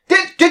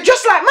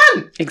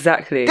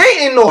Exactly. They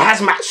ain't no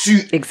hazmat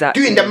suit.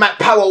 Exactly. Doing the mad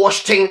power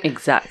wash thing.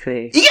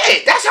 Exactly. You get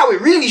it? That's how it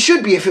really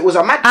should be if it was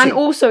a mad And thing.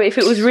 also, if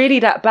it was really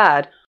that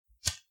bad...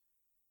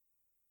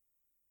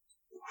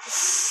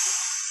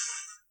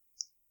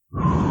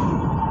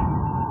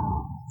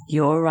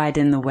 You're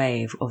riding the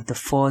wave of the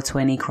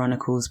 420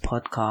 Chronicles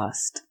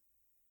podcast.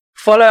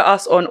 Follow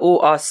us on all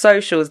our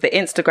socials. The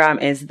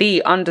Instagram is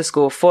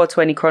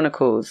 _420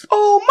 Chronicles.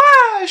 Oh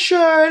my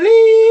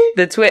Shirley.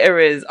 The Twitter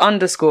is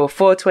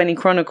 _420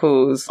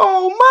 Chronicles.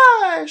 Oh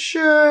my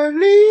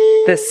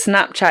Shirley. The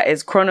Snapchat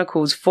is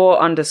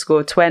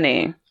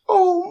Chronicles4_20.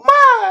 Oh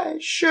my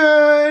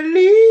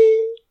Shirley.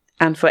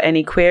 And for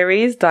any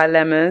queries,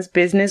 dilemmas,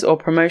 business or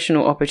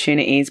promotional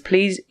opportunities,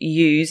 please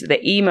use the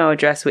email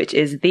address, which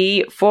is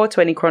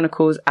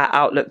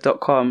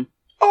the420chronicles@outlook.com.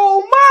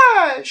 Oh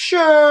my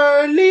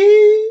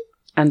Shirley.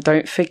 And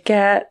don't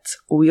forget,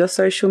 all your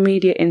social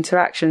media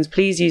interactions,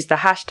 please use the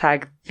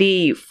hashtag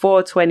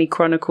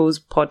the420chronicles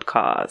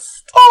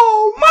podcast.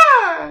 Oh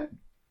my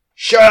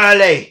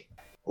Shirley.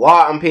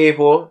 Welcome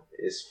people.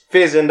 It's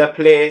Fizz in the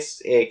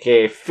place,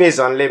 aka Fizz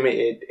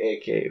Unlimited,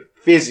 aka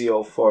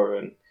Physio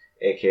Foreign,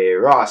 aka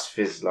Ras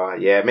Fizzler.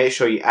 Yeah, make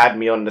sure you add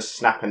me on the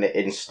Snap and the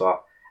Insta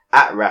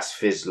at Ras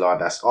Fizzler.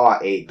 That's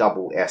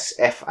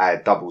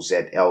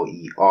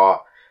RASSFIZZLER.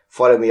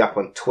 Follow me up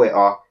on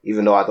Twitter,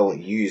 even though I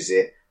don't use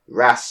it.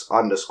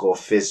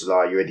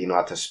 Ras_Fizzler. You already know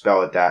how to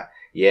spell that.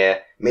 Yeah.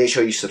 Make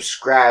sure you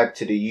subscribe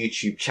to the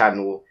YouTube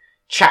channel,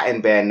 Chatting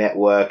Bear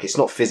Network. It's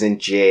not Fizz and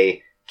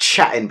J.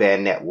 Chatting Bear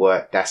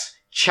Network. That's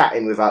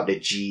chatting without the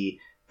G.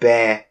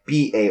 Bear,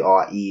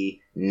 BARE,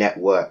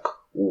 Network.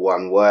 All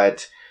one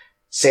word.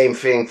 Same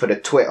thing for the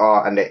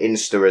Twitter and the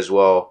Insta as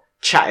well.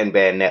 Chatting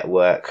Bear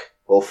Network.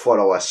 Go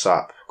follow us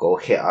up. Go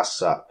hit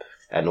us up.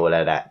 And all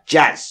of that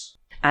jazz.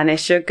 And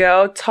it's your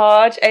girl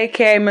Taj,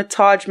 aka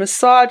Mataj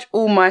Massage.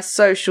 All my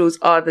socials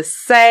are the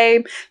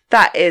same.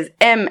 That is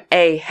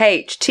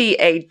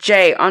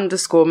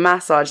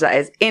MAHTAJ_massage. That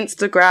is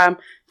Instagram,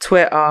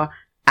 Twitter,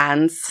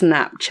 and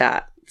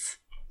Snapchat.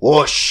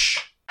 Whoosh.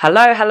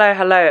 Hello,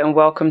 and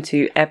welcome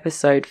to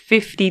episode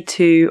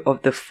 52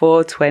 of the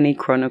 420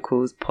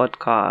 Chronicles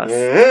podcast.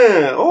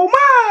 Yeah. Oh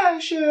my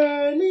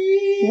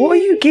Shirley. What are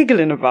you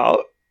giggling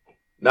about?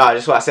 No,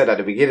 just what I said at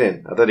the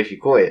beginning. I don't know if you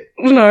caught it.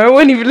 No, I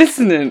wasn't even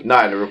listening.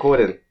 No, in the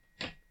recording.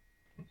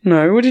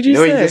 No, what did you You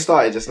know say? when you just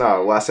started just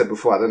now, what I said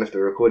before, I don't know if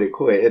the recording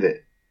caught it, innit?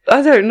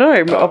 I don't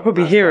know, but I'll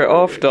probably hear it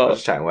I after.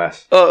 was chatting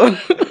West. Oh.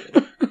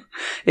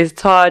 It's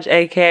Taj,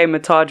 aka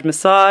Mataj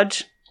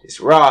Massage. It's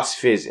Ras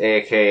Fizz,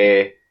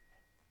 aka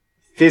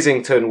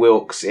Fizzington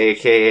Wilkes,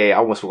 aka I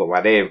almost forgot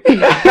my name.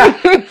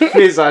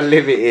 Fizz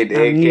Unlimited,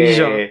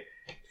 aka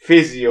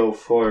Physio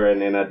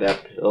Foreign in a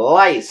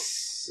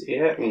place. You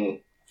get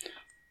me?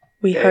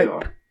 We There you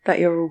hope are. that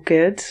you're all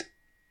good.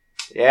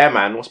 Yeah,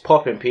 man. What's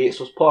popping, Pete?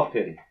 What's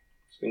popping?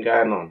 What's been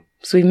going on?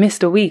 So we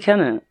missed a week,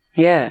 innit?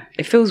 Yeah.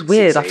 It feels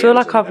weird. 6 I feel a.m.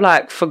 like I've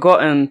something.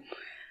 forgotten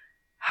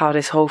how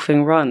this whole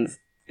thing runs.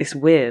 It's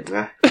weird.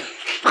 Nah. I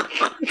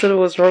don't know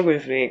what's wrong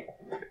with me.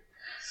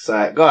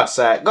 Go.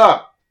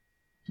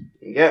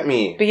 You get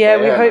me? But yeah,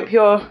 we hope man.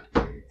 you're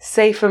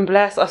safe and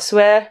blessed. I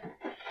swear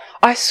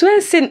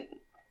since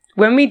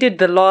when we did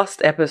the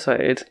last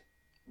episode,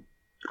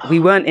 we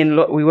weren't in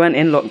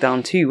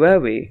lockdown too, were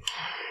we?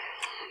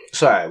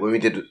 Sorry, when we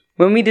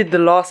did the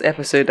last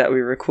episode that we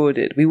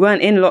recorded, we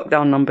weren't in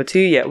lockdown number 2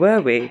 yet,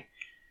 were we?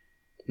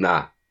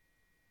 Nah.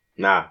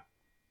 Not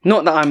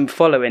that I'm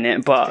following it,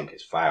 I but think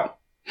it's foul.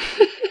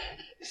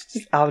 it's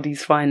just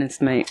Audi's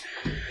finest, mate.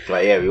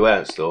 Like, yeah, we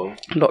weren't still.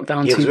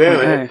 Lockdown Yeah, 'cause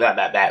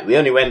 2.0. we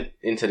only went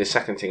into the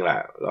second thing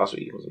like last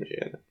week or some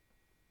shit.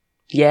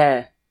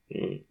 Yeah.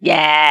 Mm.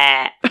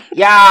 Yeah.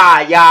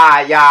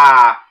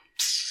 Yeah.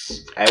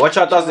 Hey, watch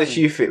out does the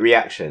shoe fit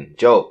reaction.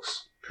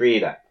 Jokes. Pre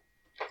that.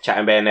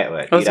 Chatting Bear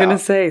Network. I was going to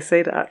say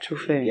the actual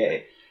thing. Yeah.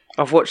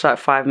 I've watched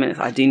 5 minutes.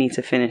 I do need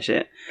to finish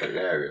it.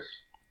 Hilarious.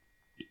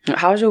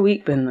 How's your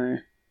week been, though?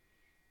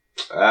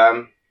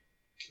 Alright,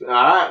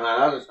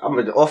 man.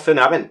 I'm often.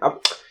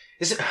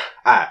 It's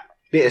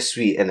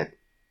bittersweet, innit?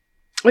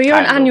 Well, you're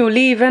on Kind of. annual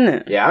leave,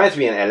 innit? Yeah, I'm meant to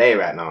be in LA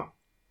right now.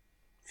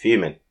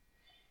 Fuming.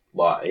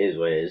 But it is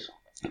what it is.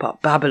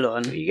 But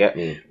Babylon You get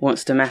me?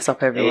 wants to mess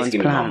up They need to everyone's give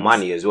me my plans.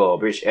 money as well.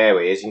 British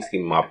Airways needs to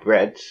give me my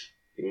bread.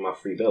 Give me my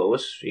free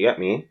bills. You get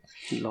me?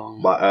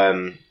 Long. But,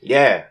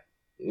 yeah.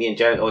 Me and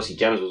James, obviously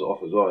James was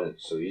off as well.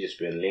 So we just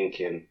been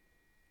linking,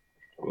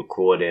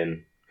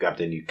 recording, grabbed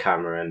a new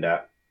camera and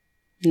that.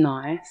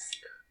 Nice.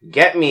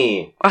 Get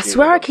me? I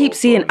swear I keep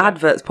seeing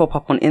adverts pop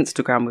up on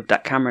Instagram with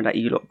that camera that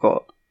you lot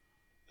got.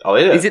 Oh,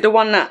 is it? Is it the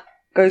one that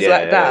goes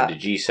like that? The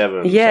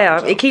G7. Yeah,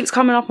 something. it keeps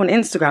coming up on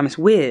Instagram. It's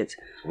weird.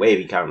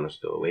 Wavy camera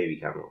still, wavy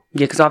camera.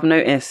 Yeah, because I've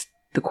noticed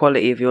the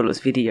quality of your lot's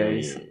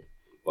videos.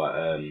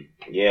 But,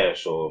 yeah,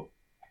 so...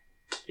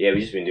 Yeah, we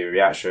just been doing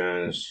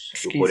reactions,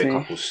 Excuse recorded me. a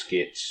couple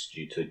skits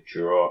due to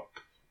drop.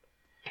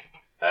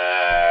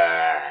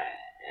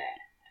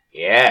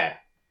 Yeah.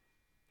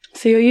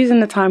 So you're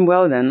using the time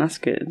well then, that's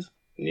good.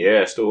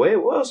 Yeah, still, wait,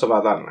 what else have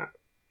I done, man?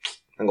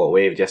 I got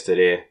waved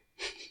yesterday.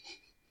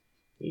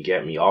 You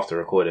get me? After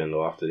recording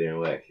or after doing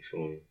work, you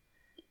feel me?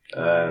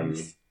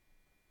 Nice.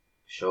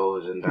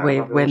 Shows and that.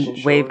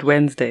 Waved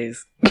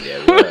Wednesdays.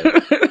 Yeah,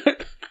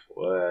 word.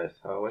 Word.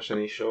 I watch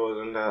any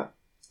shows and that.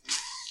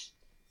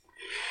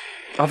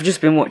 I've just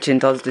been watching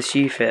Does the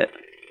Shoe Fit?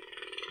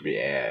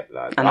 Yeah,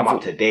 like, and I'm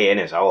up to date,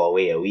 innit? So I'll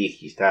wait a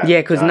week each time.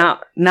 Yeah, because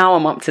now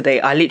I'm up to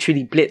date. I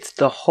literally blitzed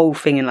the whole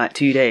thing in like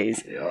 2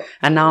 days. Yeah.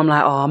 And now I'm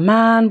like, oh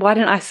man, why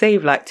didn't I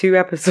save like 2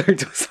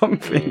 episodes or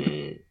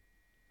something?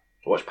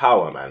 Watch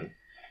Power, man.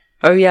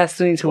 Oh yeah, I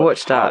still need to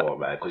watch that. Power,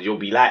 man, because you'll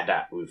be like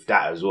that with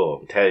that as well.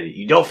 I'm telling you.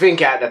 You don't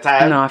think it at the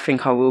time. No, I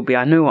think I will be.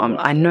 I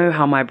know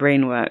how my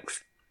brain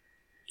works.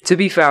 To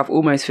be fair, I've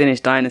almost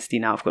finished Dynasty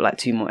now. I've got like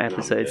 2 more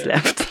episodes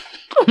left.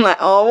 I'm like,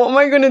 oh, what am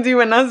I going to do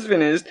when that's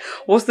finished?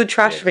 What's the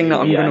trash thing that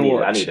I'm going to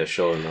watch? I need a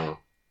show now.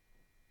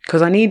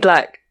 Because I need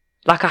like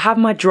I have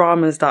my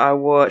dramas that I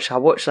watch. I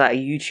watch like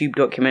YouTube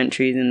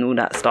documentaries and all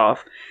that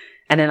stuff.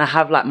 And then I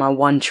have like my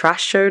one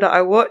trash show that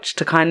I watch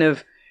to kind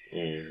of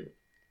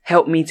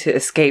help me to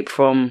escape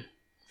from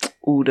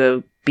all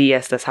the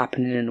BS that's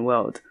happening in the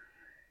world.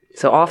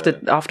 So after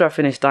I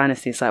finish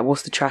Dynasty, it's like,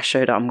 what's the trash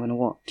show that I'm going to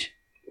watch?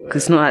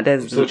 Because it's not like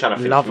there's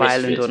Love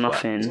Island or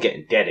nothing. It's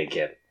getting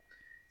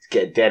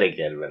dead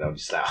again, man. I'm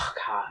just like, oh,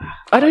 God.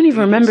 I don't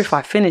even remember if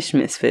I finished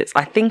Misfits.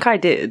 I think I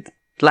did.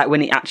 Like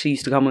when it actually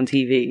used to come on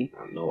TV.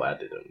 No, I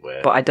didn't.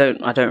 But I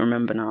don't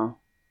remember now.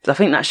 I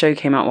think that show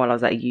came out while I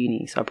was at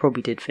uni, so I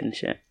probably did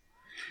finish it.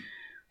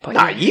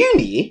 But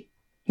uni?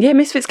 Yeah,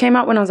 Misfits came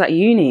out when I was at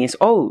uni. It's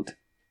old.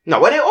 No,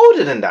 were they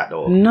older than that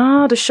though?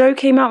 No, the show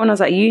came out when I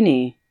was at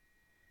uni.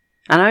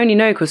 And I only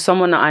know because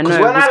someone that I know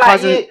was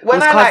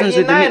cousins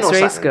with the mixed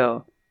race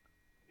girl.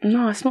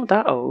 No, it's not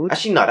that old.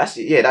 Actually, no,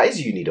 that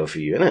is uni though for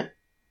you, isn't it?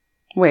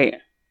 Wait.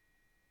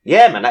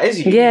 Yeah, man, that is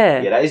uni.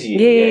 Yeah. Yeah, that is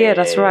uni. Yeah,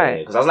 that's right.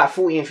 Because I was like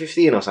 14,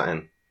 15 or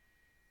something.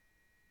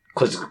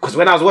 Because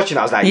when I was watching it,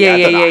 I was like, I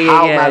don't know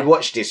how man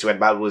watched this when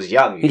man was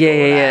young.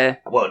 Yeah.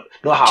 Well,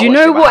 not how. Do you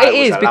know what it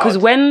is? Because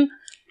when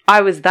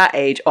I was that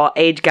age, our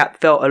age gap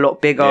felt a lot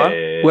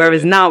bigger.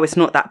 Whereas now it's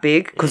not that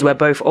big because we're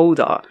both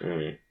older.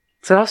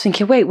 So I was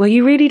thinking, wait, were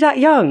you really that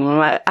young? And I'm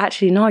like,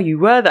 actually, no, you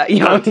were that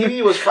young. No,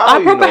 TV was foul,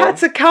 I probably had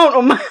to count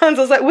on my hands.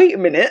 I was like, wait a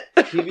minute.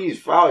 TV is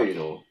foul, you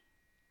know.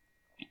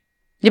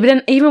 Yeah, but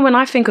then even when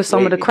I think of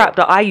some of the crap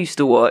that I used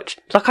to watch,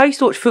 like I used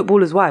to watch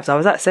Footballers' Wives. I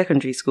was at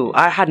secondary school.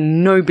 I had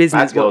no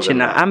business watching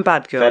that. And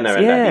Bad Girls. Fenner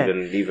and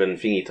that, even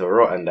Thingy to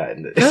Rot and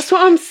that. That's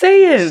what I'm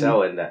saying.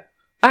 Cell and that.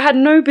 I had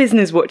no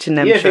business watching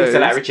them shows. Yeah, things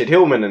like Richard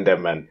Hillman and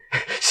them, man.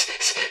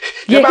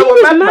 Yeah, he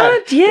was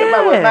mad. Yeah, that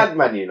man was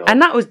madman, you know.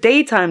 And that was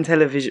daytime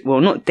television.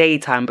 Well, not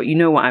daytime, but you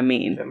know what I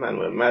mean. That man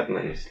was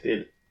madman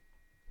still.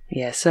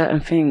 Yeah, certain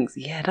things.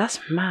 Yeah, that's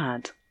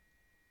mad.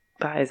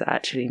 That is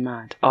actually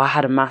mad. Oh, I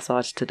had a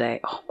massage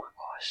today. Oh my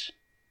gosh.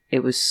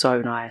 It was so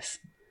nice.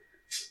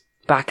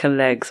 Back and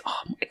legs.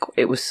 Oh my God.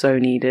 It was so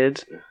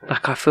needed.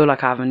 Like, I feel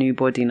like I have a new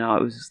body now.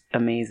 It was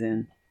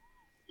amazing.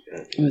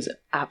 It was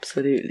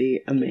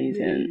absolutely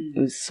amazing.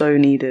 It was so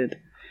needed.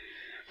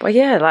 But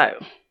yeah, like,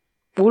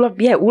 all I've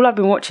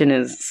been watching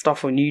is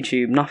stuff on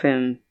YouTube.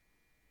 Nothing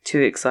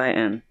too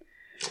exciting.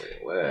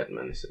 Word,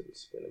 man. It's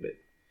been a bit.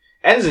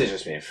 Ends has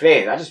just been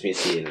fake. I've just been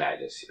seeing, like,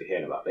 just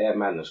hearing about bad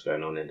madness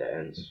going on in the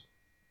ends.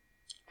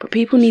 But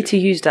people need to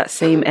use that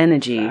same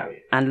energy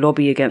and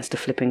lobby against the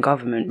flipping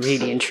government,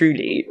 really and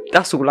truly.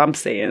 That's all I'm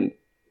saying.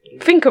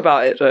 Think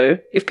about it, though.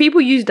 If people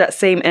use that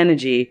same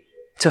energy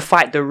to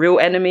fight the real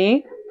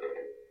enemy,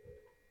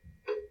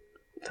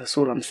 that's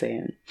all I'm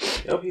saying.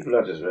 You know, people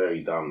are just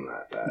very dumb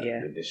like that.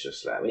 Yeah. It's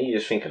just like, when you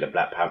just think of the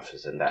Black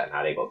Panthers and that and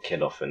how they got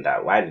killed off and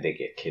that, why did they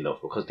get killed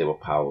off? Because they were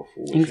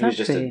powerful. If it was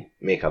just to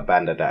make a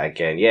band of that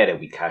again, yeah, there'll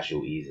be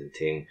casualties and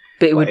thing.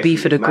 But it would be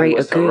for the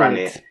greater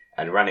good.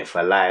 Run it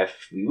for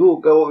life, we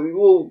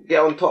will get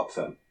on top,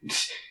 fam.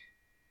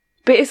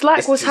 But it's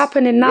like what's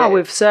happening now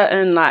with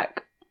certain,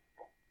 like,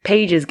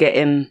 pages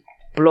getting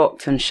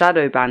blocked and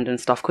shadow banned and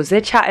stuff, because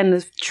they're chatting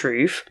the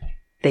truth,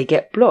 they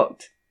get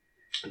blocked.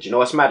 Do you know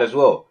what's mad as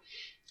well?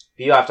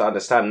 You have to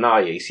understand now,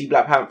 yeah. You see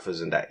Black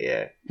Panthers and that,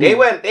 yeah. They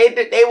weren't,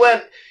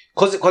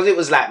 because it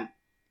was like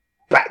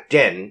back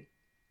then.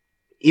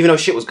 Even though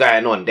shit was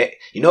going on,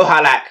 you know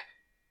how like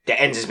the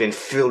ends has been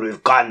filled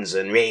with guns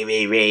and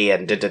ray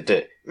and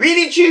da.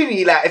 Really,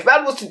 truly, like if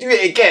man was to do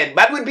it again,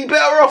 man would be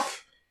better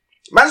off.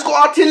 Man's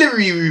got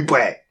artillery,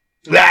 boy.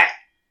 Like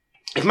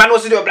if man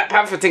was to do a Black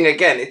Panther thing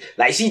again,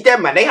 like you see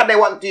them, man, they had their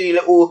one do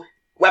little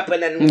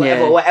weapon and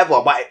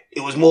whatever, but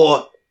it was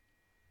more.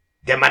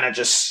 Their man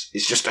it's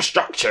just a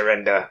structure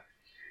and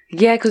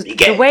yeah, because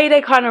the way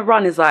they kind of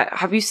run is like,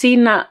 have you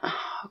seen that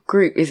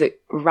group? Is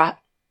it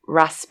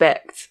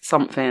Respect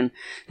something?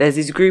 There's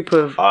this group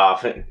of I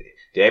think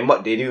they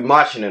do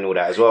marching and all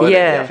that as well.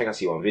 Yeah, I think I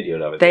see one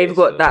video of it. They've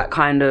got that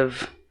kind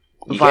of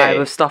vibe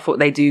of stuff what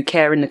they do,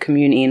 care in the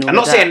community and all. I'm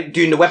not saying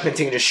doing the weapon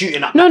thing and just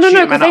shooting up. No,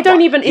 because they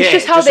don't even. It's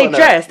just how they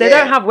dress. They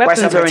don't have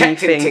weapons or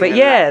anything. But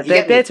yeah,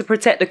 they're there to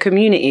protect the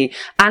community,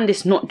 and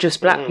it's not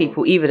just black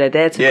people either. They're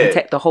there to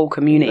protect the whole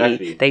community.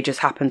 Exactly. They just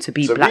happen to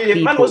be black people.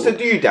 If man wants to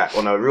do that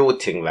on a real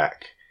thing,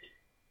 like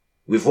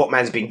with what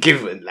man's been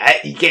given.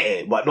 Like, you get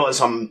it, but not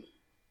some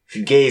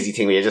fugazi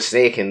thing where you're just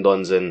snaking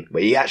dons and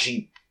where you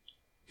actually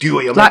do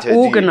what you're meant to do.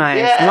 Like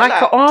organised,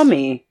 like an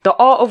army, the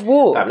art of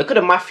war. Fam, look at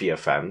the mafia,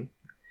 fam.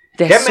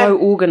 They're so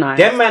organised.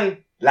 Them man,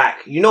 like,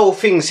 you know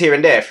things here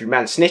and there through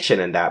man snitching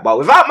and that, but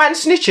without man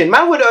snitching,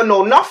 man wouldn't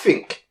know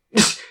nothing.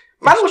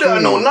 Man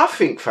wouldn't know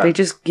nothing, fam. They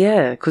just,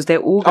 because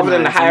they're organised. Other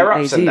than the higher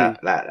ups and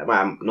that, like,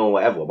 man, know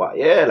whatever, but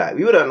yeah, like,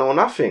 we wouldn't know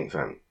nothing,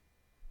 fam.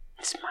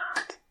 It's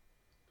mad.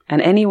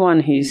 And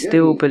anyone who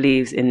still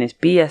believes in this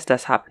BS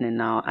that's happening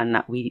now and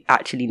that we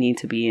actually need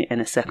to be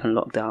in a second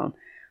lockdown,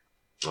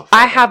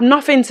 I have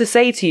nothing to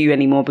say to you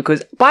anymore,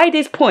 because by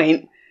this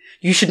point,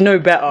 you should know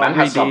better. Man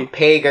had some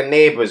pagan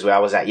neighbours where I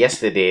was at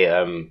yesterday,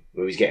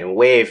 we was getting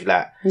waved,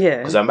 like,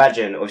 because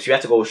imagine, obviously we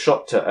had to go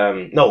shop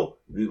to,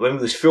 when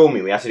we was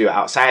filming, we had to do an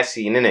outside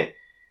scene, innit?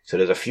 So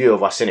there's a few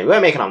of us in it. We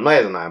weren't making up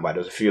noise or nothing, but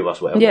there was a few of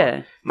us, whatever.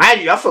 Yeah.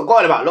 Mind you, I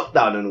forgot about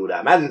lockdown and all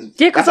that, man.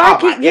 Yeah, because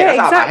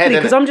exactly,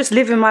 because I'm just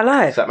living my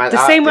life. So,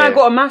 the same way I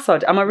got a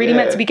massage. Am I really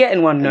meant to be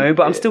getting one? No,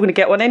 but I'm still going to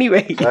get one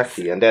anyway.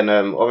 Exactly. And then,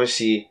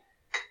 obviously,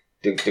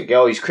 the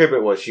girl whose crib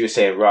it was, she was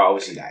saying, right,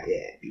 obviously, like,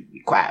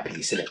 be quiet,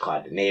 please, innit?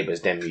 Cause the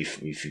neighbours, them, you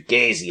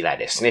fugazi, like,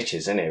 they're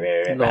snitches,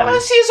 innit? And I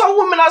see some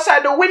woman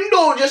outside the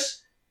window just...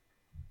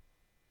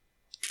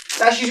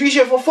 Like, she's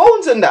reaching for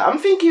phones and that. I'm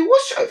thinking,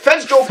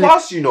 feds drove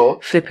past, you know.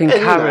 Flipping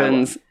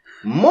Karens.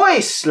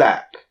 Moist,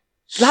 like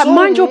so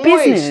mind your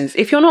business.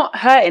 If you're not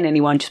hurting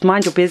anyone, just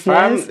mind your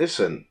business.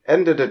 Listen,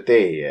 end of the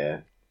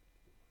day,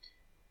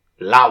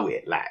 allow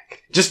it,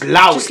 like. Just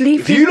allow it.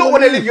 If you don't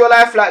want to live your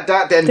life like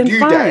that, then do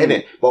fine. That,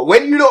 innit? But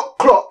when you don't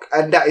clock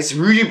and that is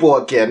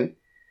Rubo again,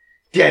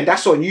 yeah,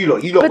 that's on you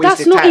lot. You lot wasted time. But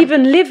that's not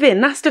even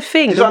living. That's the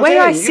thing. The way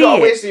I see it. You lot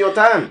are wasting your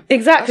time.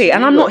 Exactly.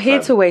 And I'm not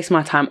here to waste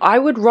my time. I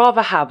would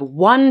rather have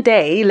one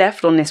day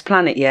left on this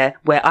planet,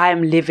 where I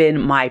am living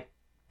my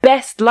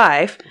best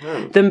life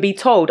than be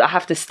told I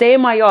have to stay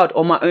in my yard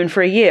on my own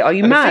for a year. Are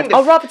you mad?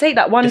 I'd rather take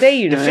that one day,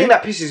 you know. The thing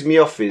that pisses me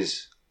off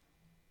is,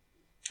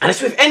 and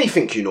it's with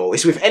anything,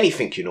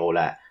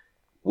 like,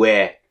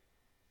 where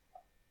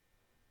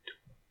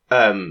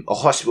a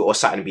hospital or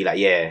something be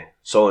like,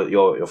 so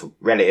your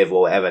relative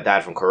or whatever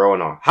died from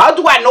corona. How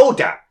do I know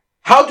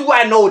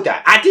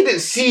that? I didn't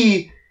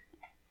see...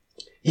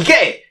 You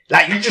get it?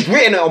 Like, you just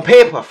written it on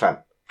paper, fam.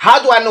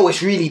 How do I know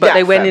it's really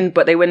that,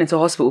 But they went into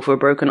hospital for a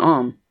broken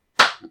arm.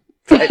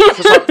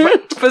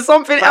 For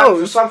something else.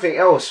 For something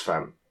else,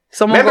 fam.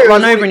 Someone got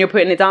run over and you're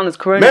putting it down as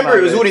coronavirus. Remember,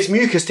 it was all this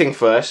mucus thing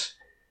first.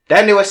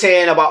 Then they were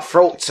saying about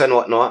throats and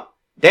whatnot.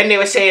 Then they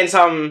were saying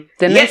some...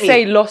 Then they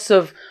say loss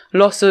of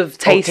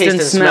taste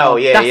and smell.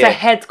 That's a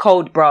head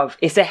cold, bruv.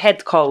 It's a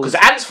head cold. Because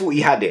Ants thought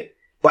he had it.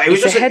 But it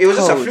was just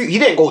a fluke. He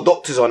didn't go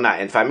doctors on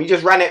that, in fam. He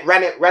just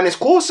ran his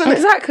course, innit?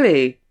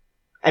 Exactly.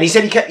 And he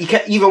said he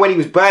kept, even when he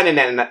was burning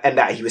it and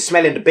that, he was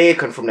smelling the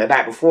bacon from the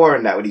night before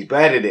and that, when he's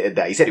burning it and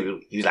that. He said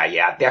he was like,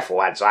 I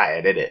definitely had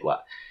something, did it?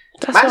 But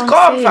man's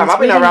gone, fam. I've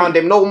been around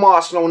him, no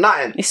mask, no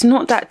nothing. It's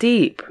not that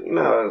deep.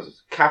 No,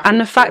 and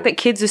the fact that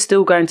kids are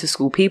still going to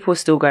school, people are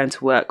still going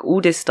to work,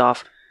 all this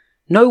stuff.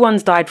 No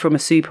one's died from a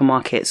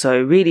supermarket,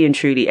 so really and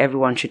truly,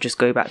 everyone should just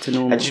go back to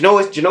normal. And do you know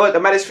what the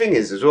maddest thing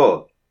is as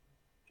well?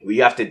 Well,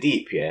 you have to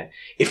deep,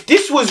 If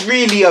this was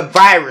really a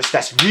virus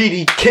that's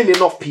really killing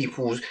off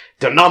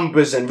the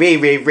numbers and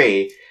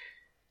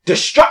the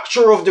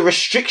structure of the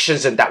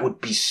restrictions and that would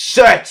be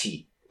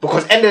 30.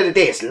 Because end of the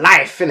day, it's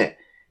life, innit?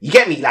 You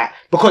get me? Like,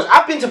 because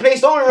I've been to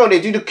places, don't get me wrong,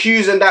 they do the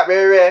queues and that,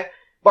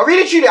 but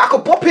really, truly, I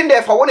could pop in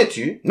there if I wanted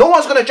to. No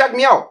one's gonna drag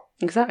me out.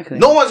 Exactly.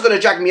 No one's gonna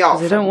drag me out.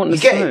 They don't want to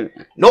smoke.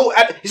 No,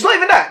 it's not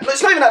even that.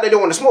 It's not even that they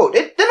don't want to smoke.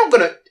 They're not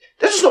gonna.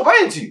 They're just not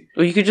going to.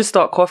 Or you could just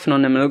start coughing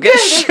on them and they'll get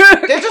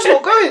shook. They're just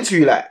not going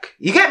to, like.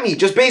 You get me?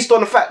 Just based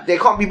on the fact they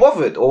can't be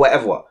bothered or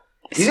whatever.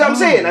 You see what I'm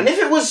saying? And if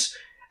it was...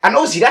 And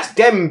obviously that's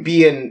them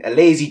being a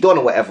lazy don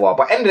or whatever.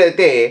 But end of the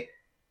day,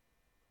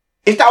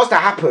 if that was to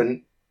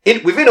happen,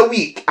 within a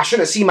week, I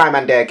shouldn't see my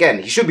man there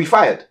again. He should be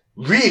fired.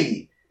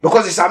 Really.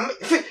 Because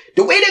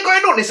the way they're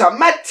going on, it's a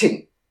mad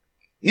thing.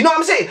 You know what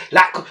I'm saying?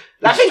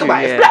 Like think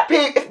about it.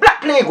 If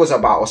Black Plague was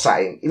about or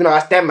something, even though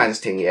that's them man's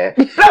thing,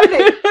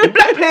 if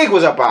Black Plague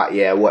was about,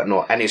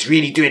 whatnot, and it's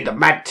really doing the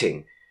mad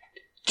thing,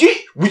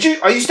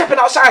 are you stepping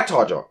outside,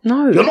 Tarja?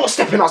 No. You're not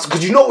stepping outside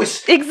because you know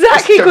it's...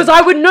 Exactly, because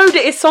I would know that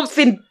it's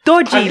something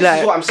dodgy, and this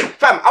is what I'm saying.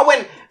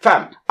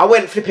 I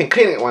went flipping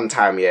clinic one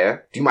time,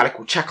 do my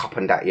little check-up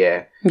and that,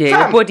 Yeah,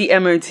 your body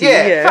MOT,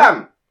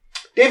 fam.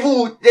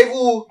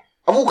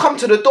 I've all come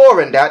to the door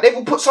and that. They've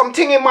all put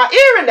something in my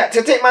ear and that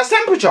to take my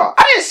temperature.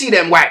 I didn't see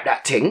them wipe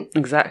that thing.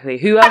 Exactly.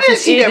 Who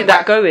else's ear did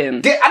that go in?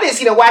 I didn't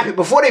see them wipe it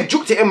before they've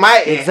juked it in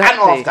my ear.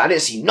 Exactly. And after, I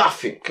didn't see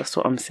nothing. That's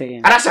what I'm saying.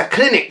 And that's a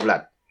clinic,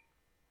 blood.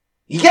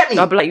 You get me?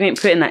 I'll be like, you ain't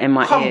putting that in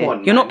my ear. Come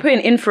on, You're not putting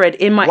infrared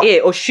in my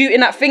ear or shooting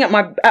that thing at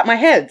my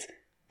head.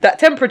 That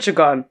temperature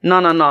gun.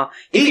 No.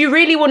 If you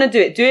really want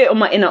to do it on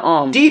my inner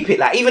arm. Deep it.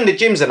 Like, even the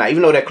gyms and that,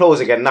 even though they're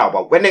closed again now,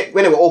 but when they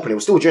were open, it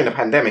was still during the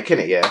pandemic,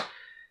 innit,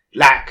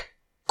 Like...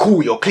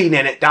 Cool, you're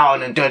cleaning it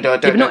down and but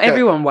not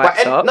everyone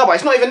wipes up. No, but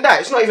it's not even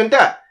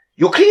that.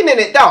 You're cleaning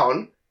it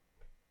down,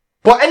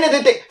 But end of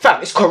the day,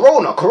 fam, it's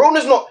Corona.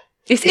 Corona's not...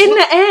 It's in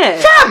the air.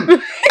 Fam! And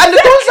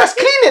the ones that's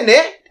cleaning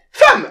it,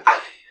 fam,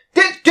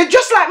 they're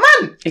just like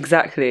man.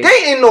 Exactly. They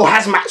ain't no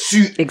hazmat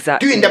suit.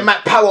 Exactly. Doing the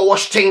mad power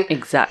wash thing.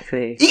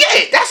 Exactly.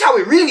 Yeah, that's how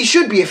it really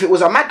should be if it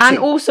was a mad And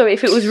thing. also,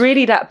 if it was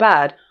really that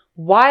bad,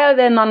 why are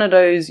there none of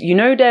those,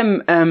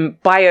 them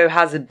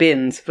biohazard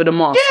bins for the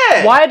mask?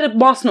 Yeah. Why are the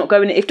masks not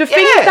going in? If the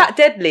thing Yeah. is that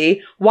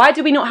deadly, why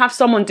do we not have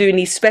someone doing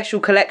these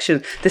special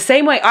collections? The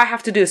same way I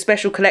have to do a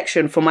special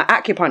collection for my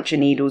acupuncture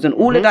needles and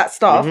all of that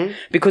stuff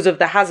because of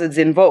the hazards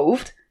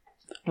involved.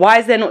 Why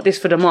is there not this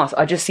for the mask?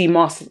 I just see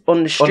masks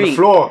on the street. On the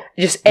floor.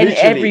 Just Literally.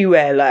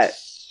 everywhere, like.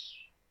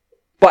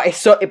 But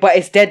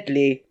it's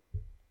deadly.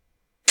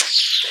 Do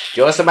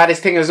you know what's the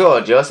maddest thing as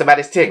well? Do you know what's the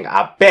maddest thing?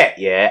 I bet,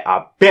 yeah.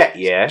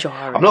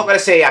 Jarring. I'm not going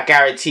to say I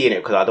guarantee it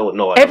because I don't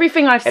know.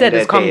 Everything I've said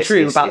has come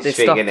true it's about this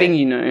fake, stuff innit? thing,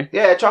 you know.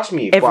 Yeah, trust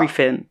me. but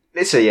Everything.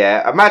 listen,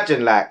 yeah,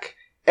 imagine like,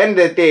 end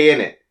of the day,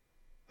 innit?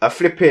 A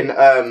flipping, what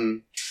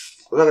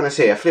was I going to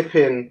say?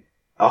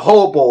 A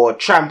hobo or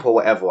tramp or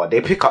whatever, they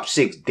pick up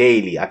cigs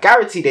daily. I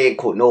guarantee they ain't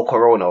caught no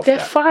corona off They're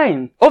that.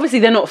 fine. Obviously,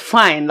 they're not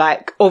fine,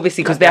 because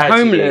they're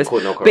guarantee they homeless.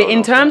 caught no But corona in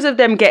off terms that. of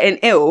them getting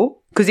ill,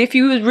 because if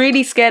you was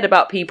really scared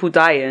about people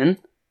dying,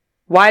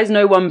 why is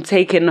no one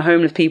taking the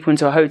homeless people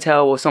into a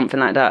hotel or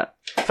something like that?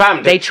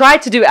 Fam, They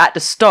tried to do it at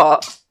the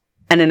start,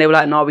 and then they were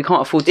like, no, we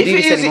can't afford to do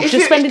this anymore.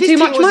 Just spending too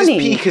much If this money. thing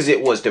was as peak as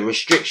it was, the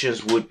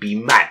restrictions would be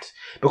mad.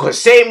 Because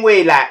same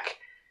way,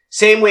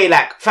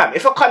 fam,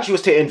 if a country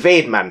was to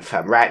invade, man,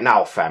 fam, right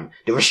now, fam,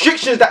 the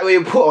restrictions that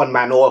we put on,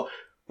 man, or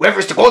whether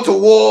it's to go to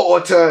war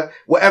or to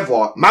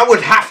whatever, man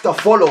would have to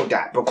follow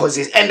that because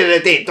it's end of the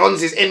day,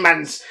 Dons is in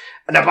man's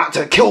and about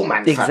to kill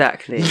man, fam.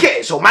 Exactly. You get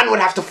it? So man would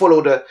have to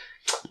follow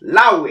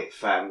allow it,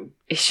 fam.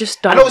 It's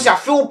just dumb. And obviously I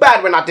feel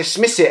bad when I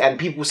dismiss it and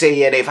people say,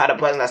 yeah, they've had a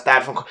person that's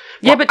died from...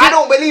 Yeah, but I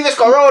don't believe it's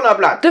corona,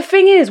 blood. The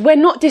thing is, we're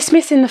not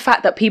dismissing the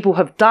fact that people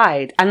have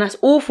died, and that's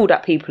awful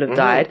that people have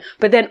died.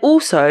 But then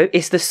also,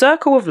 it's the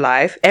circle of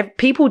life.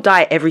 People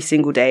die every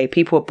single day.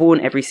 People are born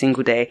every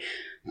single day.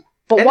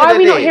 But End why of are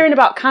we the not day- hearing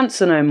about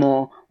cancer no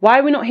more? Why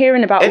are we not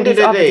hearing about all End of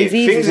these the other day,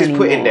 diseases things is anymore?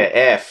 put in the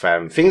air,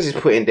 fam. Things is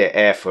put in the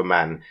air for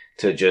man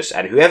to just...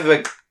 And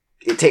whoever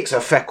it takes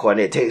effect on,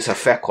 it takes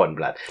effect on,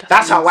 blood.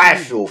 That's how I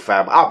feel,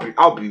 fam.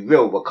 I'll be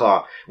real,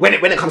 because when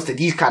it comes to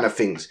these kind of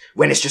things,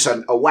 when it's just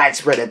a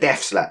widespread of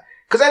deaths, like...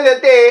 Because end of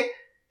the day,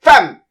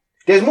 fam,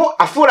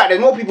 I feel like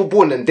there's more people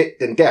born than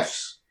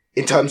deaths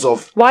in terms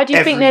of... Why do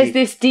you think there's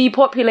this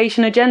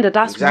depopulation agenda?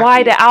 That's Exactly.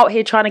 why they're out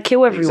here trying to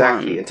kill everyone.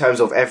 Exactly, in terms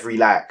of every,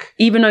 like...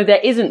 Even though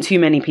there isn't too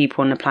many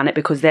people on the planet,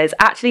 because there's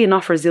actually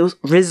enough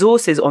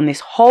resources on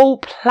this whole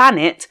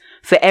planet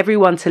for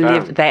everyone to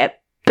live their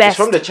best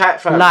It's from the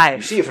China, life.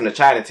 you see it from the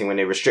China thing when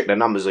they restrict the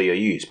numbers of your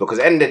youths. Because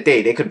at the end of the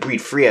day, they could breed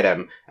 3 of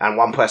them and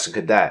 1 person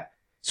could die.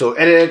 So at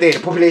the end of the day,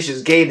 the population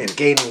is gaining.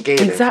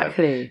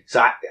 Exactly. Fam.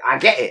 So I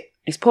get it.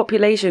 It's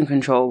population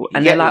control.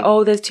 And You they're get like, me?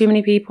 oh, there's too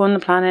many people on the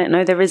planet.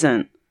 No, there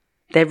isn't.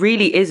 There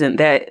really isn't.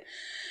 Oh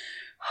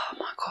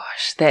my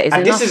gosh. There is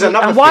And enough. this is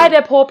another and why are thing.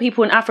 there poor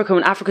people in Africa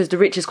when Africa's the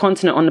richest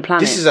continent on the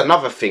planet? This is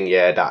another thing,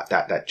 yeah,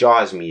 that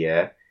jars me,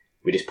 yeah,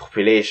 with this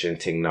population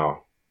thing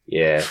now.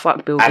 Yeah.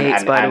 Fuck Bill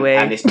Gates, by the way.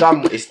 And it's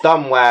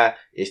done where,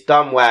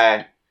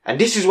 and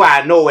this is why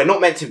I know we're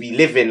not meant to be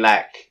living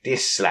like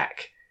this,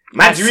 like,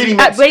 man's really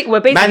meant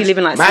we're basically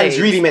living like man's slaves.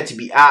 really meant to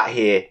be out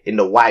here in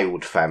the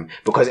wild, fam.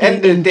 Because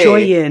end of the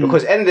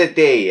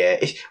day, yeah,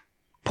 it's,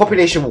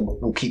 population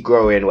will keep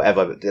growing,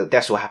 whatever,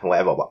 that's what happen,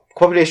 whatever, but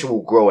population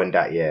will grow in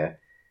that, yeah.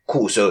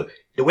 Cool, so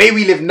the way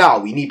we live now,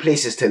 we need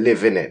places to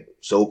live in it.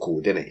 So cool,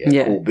 didn't it?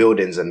 Yeah. Cool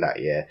buildings and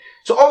that, yeah.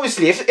 So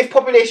obviously, if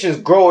population's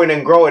growing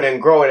and growing and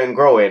growing and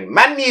growing,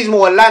 man needs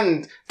more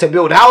land to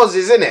build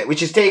houses, innit?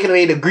 Which is taking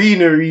away the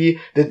greenery,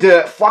 the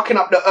dirt, fucking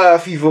up the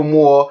earth even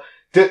more.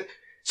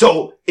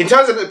 So, in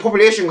terms of the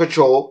population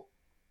control,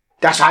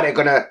 that's how they're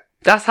gonna...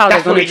 That's how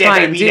they're going to try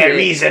and be do their it.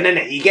 reason,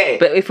 innit? You get it?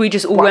 But if we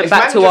just all But went if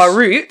back man to our just-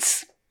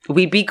 roots,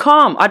 we'd be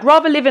calm. I'd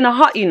rather live in a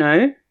hut, you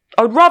know.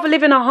 I would rather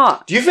live in a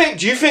hut. Do you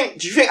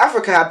think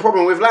Africa had a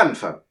problem with land,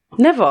 fam?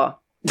 Never.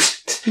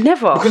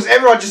 Never. Because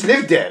everyone just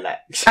lived there, like.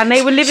 And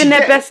they were living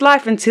their Yeah. best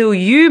life until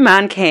you,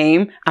 man,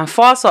 came and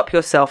fast up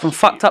yourself and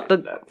fucked up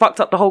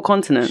the whole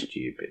continent.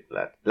 Stupid,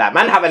 like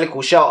man have a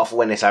little shelter for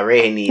when it's a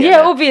rainy. and Yeah,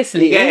 that.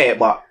 obviously. You get it,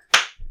 but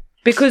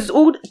Because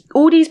all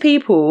these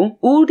people,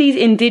 all these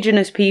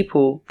indigenous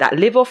people that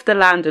live off the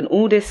land and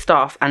all this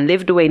stuff and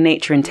live the way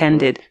nature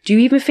intended, do you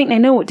even think they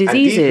know what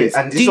disease is?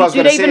 And this Do is what I was they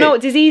gonna even say. know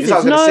what disease This is?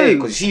 what I was gonna say,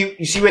 No. because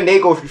you see when they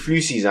go through flu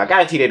season, I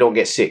guarantee they don't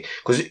get sick.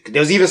 Because there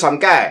was even some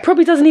guy.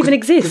 Probably doesn't even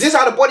Because this exist. is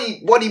how the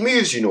body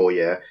moves, you know,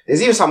 yeah?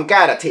 There's even some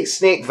guy that takes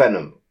snake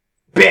venom.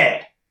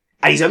 Bear.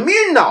 And he's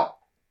immune now.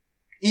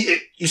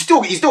 He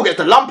still gets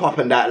the lump up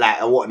and that,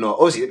 like, and whatnot.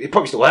 Obviously, it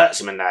probably still hurts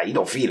him and that. You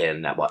don't feel it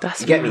and that, but That's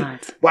you get mad.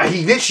 me? But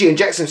he literally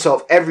injects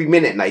himself every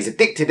minute now. He's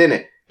addicted,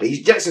 innit? But he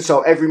injects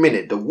himself every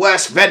minute. The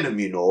worst venom,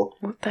 you know?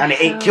 What the And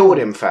it ain't hell? killed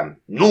him, fam.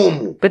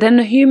 Normal. But then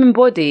the human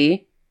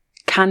body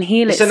can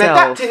heal It's itself.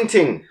 an adapting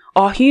thing.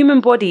 Our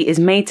human body is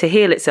made to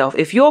heal itself.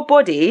 If your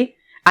body,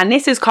 and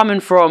this is coming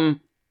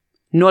from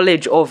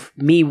knowledge of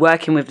me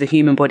working with the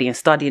human body and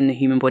studying the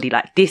human body.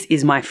 Like, this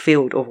is my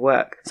field of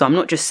work. So I'm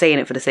not just saying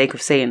it for the sake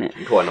of saying it.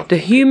 The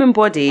human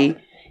body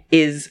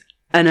is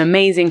an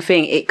amazing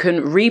thing. It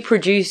can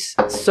reproduce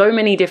so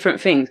many different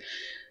things.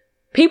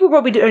 People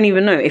probably don't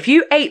even know. If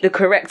you ate the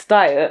correct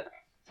diet,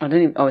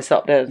 it's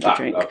up there, the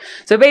drink. No.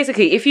 So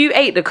basically, if you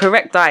ate the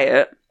correct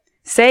diet,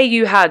 say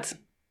you had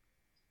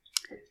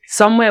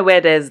somewhere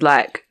where there's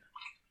like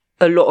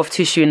a lot of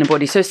tissue in the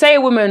body. So say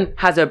a woman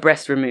has her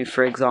breast removed,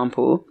 for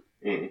example.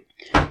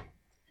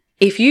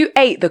 If you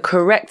ate the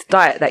correct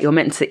diet that you're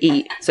meant to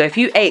eat, so if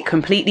you ate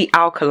completely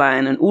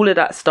alkaline and all of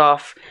that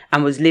stuff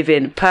and was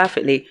living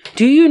perfectly,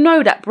 do you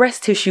know that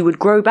breast tissue would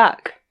grow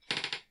back?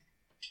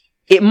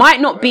 It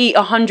might not be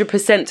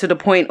 100% to the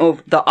point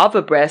of the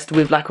other breast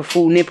with like a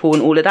full nipple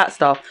and all of that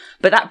stuff,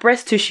 but that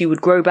breast tissue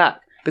would grow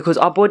back because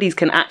our bodies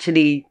can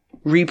actually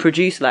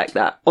reproduce like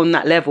that on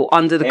that level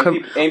under the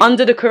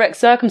correct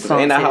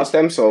circumstances. Ain't that how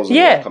stem cells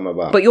come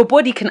about? But your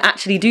body can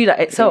actually do that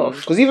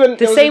itself. Because even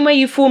the same way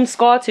you form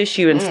scar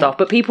tissue and stuff,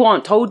 but people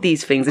aren't told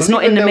these things. It's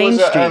not in the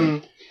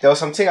mainstream. There was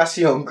something I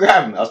see on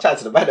Gram. I was chatting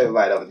to the man over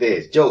the other day.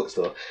 It's jokes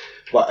though.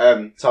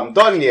 But some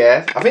Don,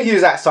 I think he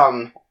was at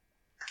some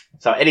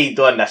Eddie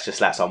Don that's just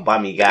like some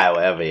bummy guy or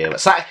whatever, yeah.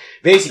 But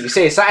basically, you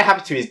say something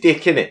happened to his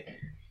dick, innit?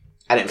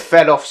 And it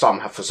fell off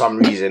for some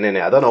reason,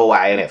 innit? I don't know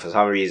why, innit? For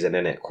some reason,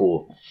 innit?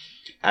 Cool.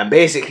 And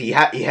basically, he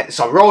had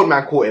some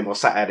roadman caught him or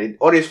something.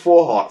 On his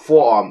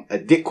forearm, a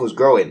dick was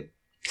growing.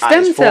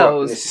 Stem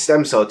cells. It's a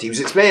stem cell. He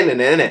was explaining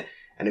it, innit?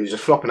 And it was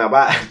just flopping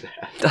about.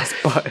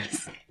 That's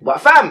butters.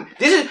 But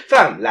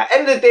like,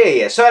 end of the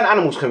day, yeah, certain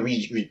animals can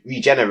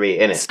regenerate,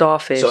 innit?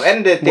 Starfish. So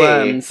end of the day,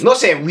 worms. Not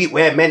saying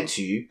we're meant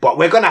to, but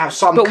we're gonna have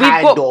some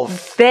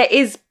There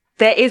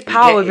is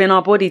power within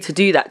our body to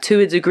do that to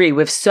a degree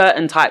with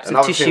certain types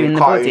of tissue in the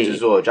body.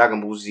 As well.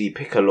 Dragon Ball Z,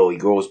 Piccolo, he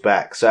grows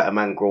back. Certain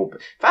man grow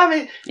back.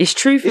 Fam, it's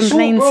truth in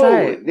plain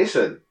sight.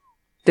 Listen.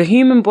 The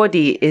human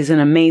body is an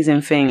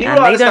amazing thing,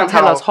 and they don't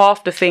tell us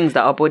half the things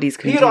that our bodies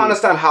can do. You don't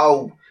understand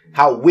how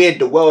weird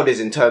the world is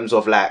in terms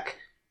of like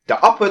the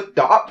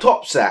up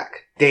top sack.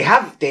 They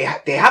have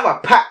a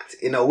pact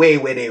in a way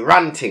where they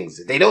run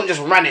things. They don't just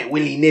run it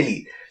willy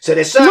nilly. So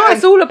there's certain. No,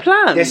 it's all a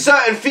plan. There's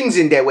certain things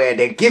in there where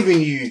they're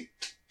giving you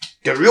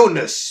the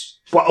realness,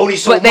 but only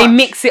so much. But they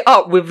mix it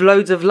up with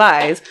loads of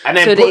lies. And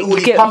then put all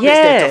these puppets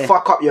there to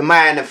fuck up your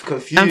mind and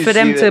confuse you. And for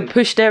them to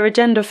push their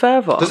agenda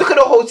further. Because look at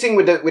the whole thing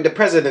with the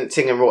president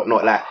thing and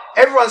whatnot. Like,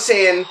 everyone's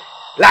saying,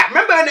 like,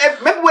 remember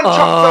when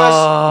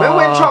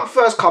Trump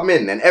first come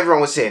in and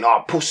everyone was saying,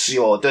 oh, pussy,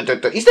 or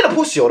He's still a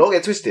pussy, or don't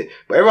get twisted.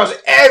 But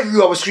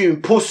everyone was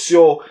screaming pussy,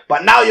 or,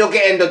 but now you're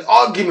getting the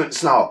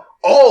arguments now.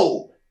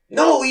 Oh,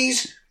 no,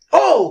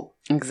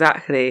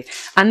 Exactly.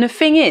 And the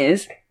thing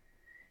is,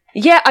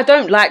 yeah, I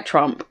don't like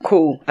Trump.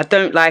 Cool. I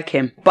don't like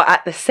him. But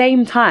at the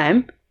same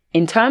time,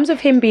 in terms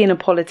of him being a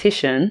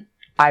politician,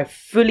 I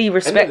fully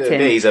respect him.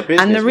 He's a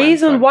businessman, and the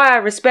reason why I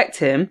respect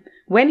him,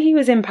 when he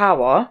was in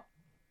power,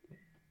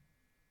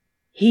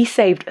 he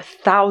saved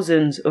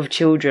thousands of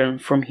children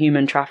from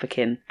human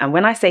trafficking. And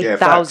when I say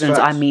thousands,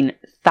 facts. I mean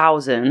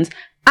thousands.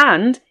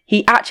 And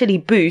he actually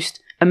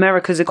boosted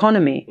America's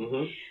economy.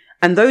 Mm-hmm.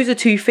 And those are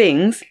two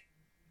things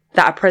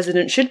that a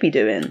president should be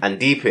doing. And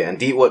deep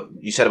what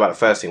you said about the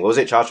first thing. What was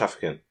it? Child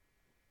trafficking.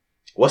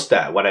 What's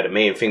that? One of the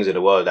main things in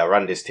the world that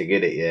run this to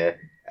get it, yeah?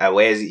 And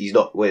where is he? He's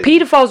not...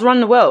 Pedophiles run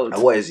the world.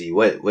 And what is he?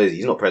 Where is he?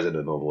 He's not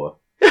president no more.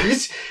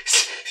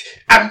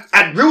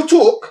 and real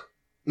talk,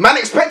 man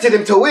expected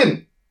him to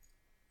win.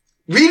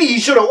 Really, he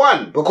should have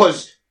won.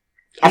 Because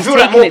I feel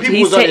like more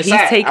people was on his side.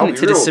 He's taken it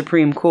to the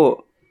Supreme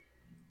Court.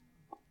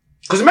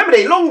 Because remember,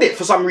 they longed it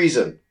for some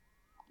reason.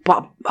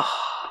 But...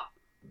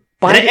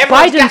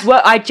 Biden's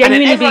worse. I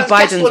genuinely believe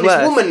Biden's worse.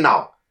 This woman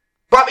now.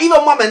 But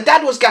even mum and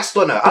dad was gassed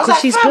on her. Because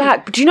she's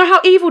black. But do you know how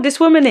evil this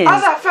woman is? I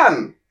was like,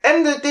 fam,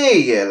 end of the day,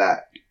 yeah, like...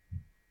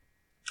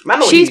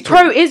 She's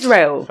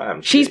pro-Israel.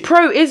 She's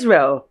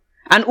pro-Israel.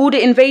 And all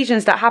the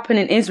invasions that happen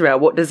in Israel,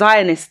 what the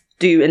Zionists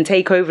do and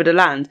take over the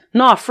land.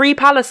 Nah, free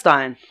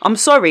Palestine. I'm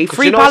sorry,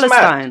 free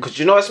Palestine. Because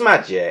you know what's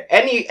mad, yeah?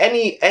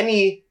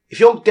 Any... If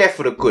you're there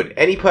for the good,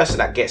 any person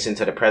that gets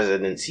into the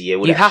presidency,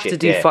 you have to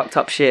do fucked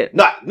up shit.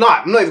 No, I'm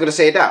not even gonna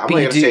say that.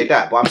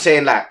 But I'm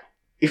saying like,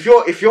 if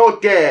you're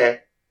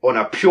there on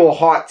a pure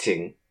heart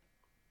thing,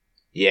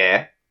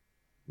 yeah,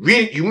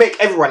 really, you make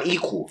everyone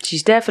equal.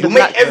 She's there for the. You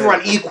make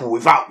everyone equal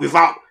without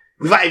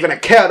even a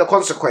care of the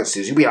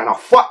consequences. You be like, no,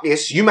 fuck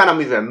this. You man, I'm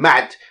even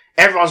mad.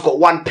 Everyone's got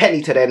 1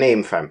 penny to their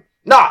name, fam.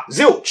 Nah,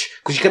 zilch,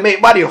 because you can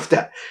make money off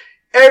that.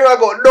 Everyone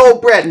got no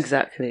bread.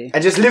 Exactly.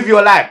 And just live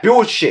your life,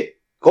 build shit.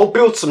 Go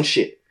build some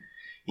shit.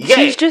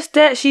 She's just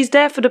there. She's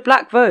there for the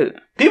black vote.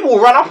 People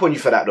will run up on you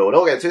for that though.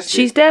 Don't get twisted.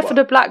 She's there for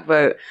the black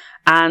vote.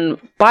 And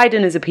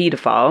Biden is a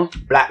paedophile.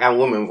 Black and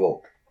women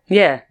vote.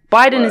 Yeah.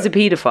 Biden is a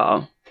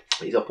paedophile.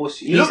 He's a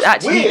pussy. He's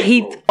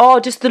actually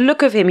weird, just the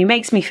look of him, he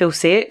makes me feel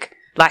sick.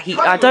 Like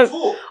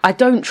I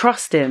don't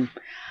trust him.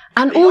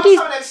 And all these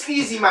some of them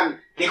sleazy man,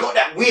 they got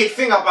that weird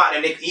thing about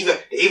them. They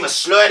either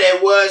slur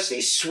their words,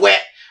 they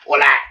sweat, or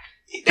like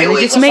they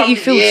just make you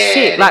feel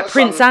sick. Like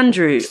Prince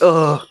Andrew.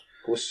 Ugh.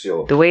 What's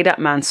your... The way that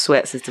man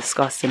sweats is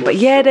disgusting. But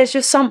yeah, there's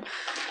just some...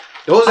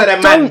 Those are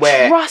the men where...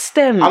 I don't trust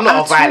them. I'm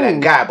not a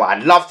violent guy, but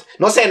I'd love...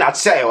 Not saying I'd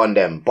set it on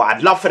them, but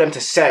I'd love for them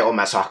to set it on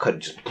me so I could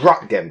just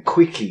rock them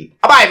quickly.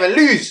 I might even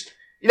lose.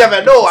 You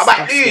never know. I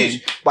might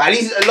lose. But at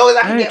least as long as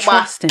I can get my...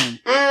 trust him.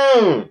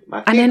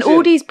 And then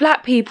all these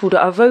black people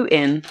that are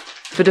voting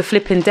for the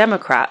flipping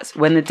Democrats,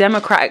 when the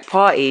Democratic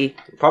Party...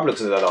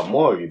 Republicans are a lot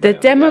more. The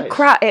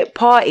Democratic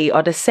Party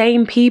are the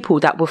same people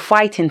that were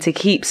fighting to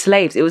keep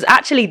slaves. It was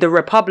actually the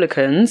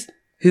Republicans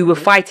who were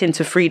fighting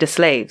to free the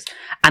slaves.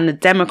 And the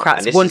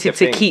Democrats wanted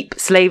to keep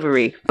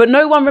slavery. But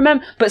no one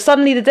remember. But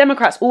suddenly the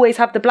Democrats always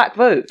have the black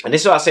vote. And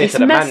this is what I say to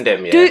the man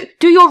them, yeah.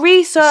 Do your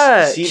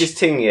research. You see this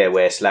thing, yeah,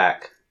 where it's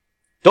like...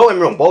 Don't get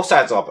me wrong, both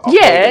sides are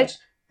yeah. Pagans,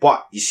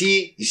 but you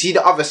see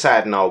the other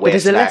side now where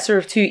there's a lesser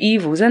of two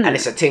evils, isn't it? And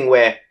it's a thing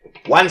where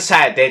one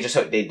side they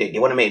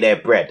want to make their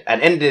bread.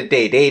 And at the end of the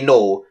day, they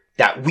know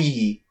that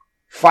we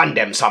fund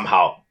them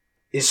somehow.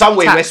 In some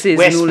way, taxes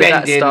we're and all spending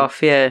of that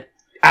stuff, yeah.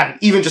 And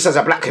even just as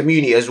a black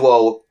community as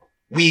well,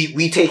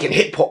 we taking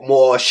hip hop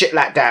more, shit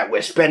like that.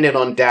 We're spending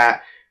on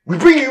that. We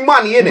bring you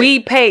money,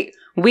 innit?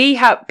 We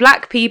have,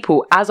 black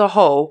people as a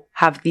whole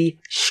have the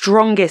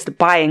strongest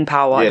buying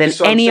power than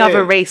any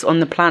other race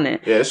on the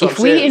planet. Yeah, if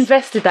we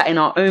invested that in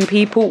our own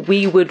people,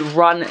 we would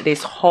run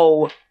this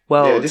whole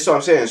world. Yeah, this is what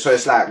I'm saying. So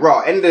it's like,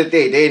 end of the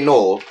day, they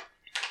know,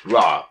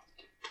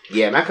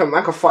 yeah, man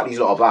can fuck these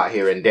lot about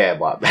here and there,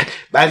 but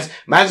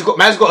man's got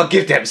to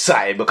give them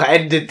something, because at the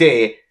end of the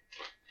day,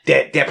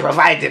 they're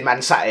providing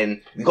man something.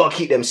 We got to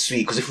keep them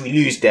sweet, because if we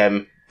lose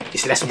them,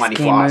 it's less money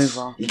for us.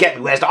 Over. You get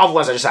me? Whereas the other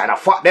ones are just like, now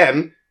fuck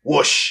them,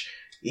 whoosh.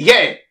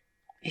 Yeah.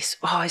 It's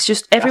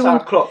just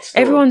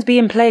everyone's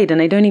being played and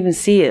they don't even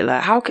see it.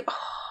 Like, how can...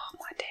 Oh,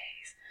 my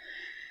days.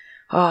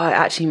 Oh, it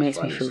actually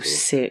makes me feel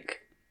sick.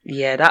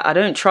 Yeah, that I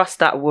don't trust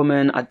that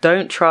woman. I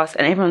don't trust...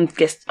 And everyone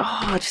gets...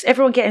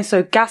 everyone getting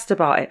so gassed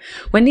about it.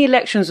 When the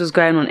elections was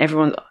going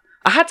on,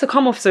 I had to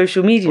come off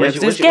social media because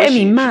it was getting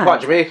me mad. She's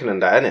quite Jamaican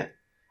and that, innit?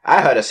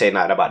 I heard her say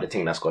that about the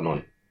thing that's going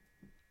on.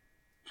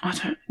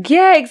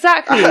 Yeah,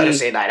 exactly. I heard her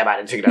say that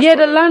about the thing that's going on.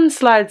 Yeah, the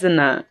landslides and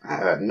that. I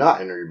heard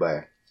nothing,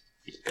 everybody.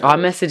 I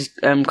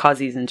messaged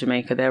cousins in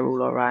Jamaica. They're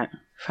all alright.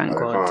 Thank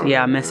God.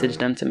 Yeah, I messaged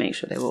them to make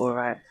sure they were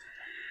alright.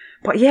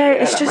 But yeah,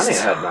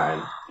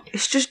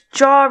 it's just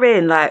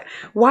jarring. Like,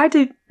 why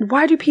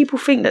do people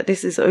think that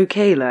this is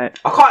okay? Like,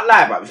 I can't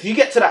lie, but if you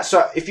get to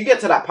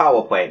that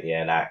power point,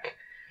 yeah, like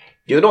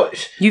you're not.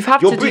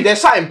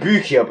 There's something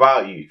booky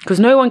about you because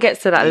no one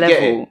gets to that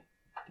level.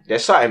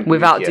 There's something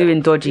without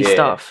doing dodgy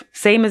stuff.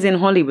 Same as in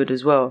Hollywood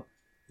as well.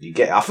 You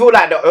get. I feel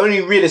like the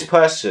only realist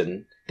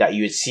person that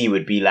you would see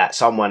would be like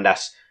someone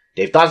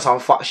they've done some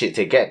fuck shit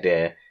to get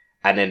there,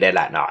 and then they're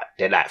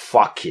like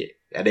fuck it,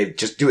 and they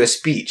just do a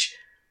speech,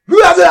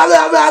 blah, blah,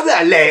 blah, blah,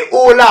 blah, lay it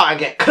all out and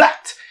get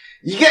clapped.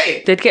 You get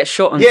it? They'd get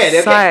shot on sight.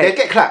 They'd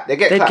get clapped. They'd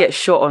get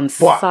shot on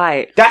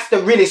sight. That's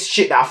the realest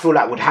shit that I feel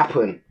like would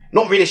happen.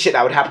 Not realist shit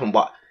that would happen,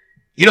 but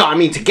you know what I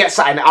mean, to get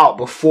something out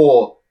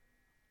before.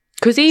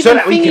 Because even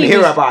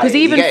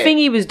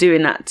Thingy was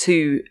doing that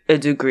to a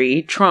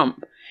degree.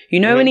 Trump, you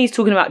know, when he's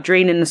talking about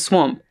draining the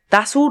swamp.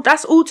 That's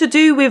all to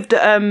do with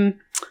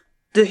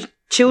the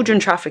children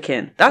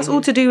trafficking. That's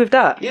all to do with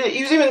that. Yeah,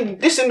 he was even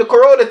dissing the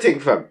Corona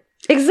thing, fam.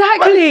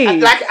 Exactly.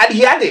 And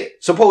he had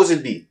it,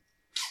 supposedly.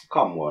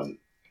 Come on.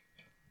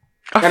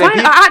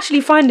 I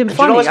actually find him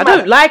funny. I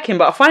don't like him,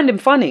 but I find him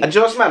funny. And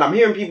just man, I'm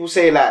hearing people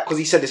say like, because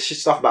he said this shit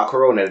stuff about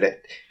Corona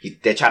that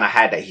they're trying to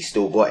hide that he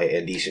still got it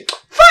and these shit.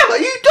 Fam, are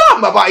you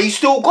dumb about he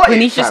still got it?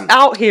 When he's just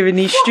out here in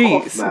these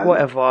streets,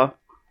 whatever.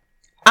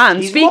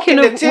 And speaking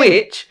of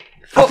which.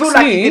 I feel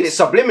like he did it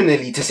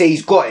subliminally to say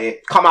he's got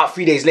it, come out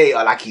 3 days later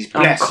like he's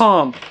blessed. I'm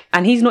calm.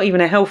 And he's not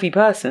even a healthy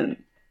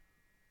person.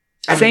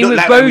 Same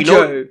with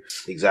Bojo.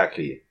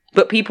 Exactly.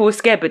 But people were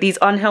scared, but these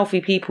unhealthy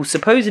people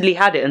supposedly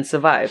had it and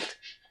survived.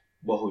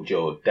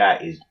 Bojo,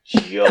 that is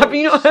jokes. Have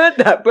you not heard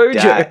that, Bojo?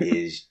 That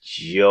is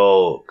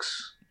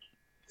jokes.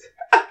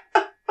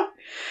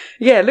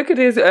 Yeah, look at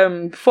his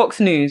Fox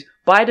News.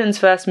 Biden's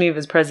first move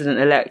as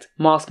president-elect,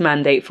 mask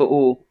mandate for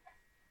all.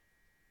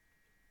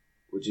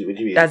 What do you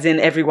mean? As in,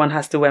 everyone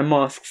has to wear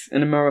masks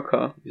in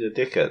America. He's a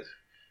dickhead.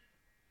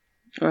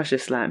 That's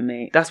just like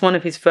me. That's one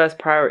of his first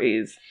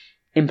priorities.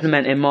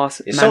 Implementing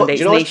mask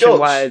mandates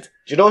nationwide. Do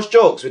you know what's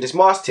jokes with this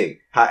mask thing?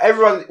 How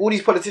all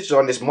these politicians are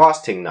on this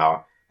mask thing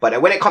now, but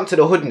then when it comes to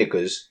the hood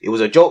niggas, it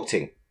was a joke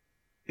thing.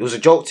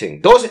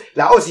 Those,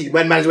 like obviously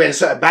when man's wearing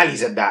certain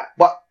bellies and that,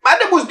 but man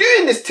them was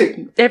doing this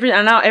thing.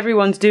 And now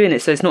everyone's doing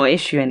it, so it's not an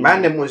issue anymore.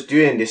 Man them was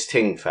doing this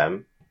thing,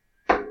 fam.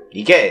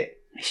 You get it?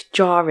 It's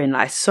jarring,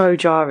 like, so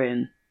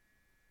jarring.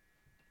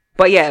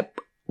 But yeah,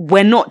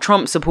 we're not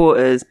Trump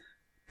supporters,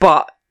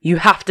 but you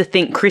have to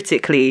think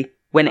critically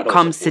when it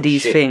comes to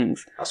these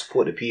things. I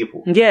support the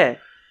people. Yeah.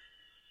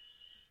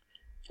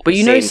 But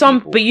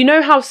you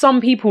know how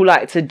some people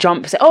like to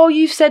jump and say, oh,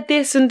 you've said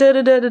this and da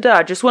da da da da.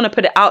 I just want to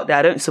put it out there.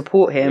 I don't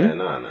support him. Yeah,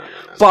 no.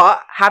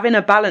 But having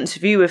a balanced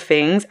view of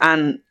things,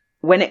 and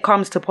when it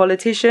comes to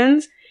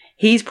politicians,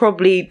 he's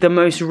probably the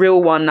most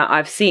real one that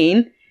I've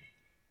seen.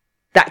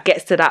 that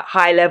gets to that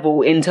high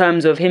level in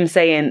terms of him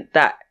saying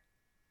that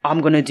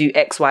I'm going to do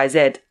X, Y,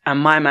 Z, and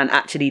my man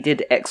actually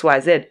did X, Y,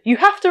 Z. You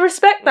have to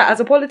respect that as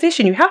a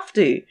politician. You have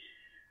to.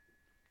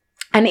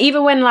 And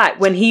even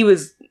when he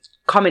was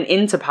coming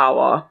into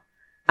power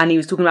and he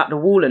was talking about the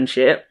wall and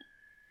shit,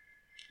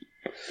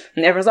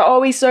 and everyone's like,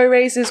 oh, he's so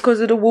racist because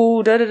of the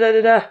wall, da da da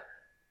da da.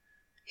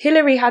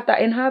 Hillary had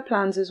that in her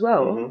plans as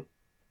well.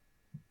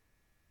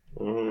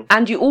 Mm-hmm. Mm-hmm.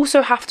 And you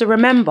also have to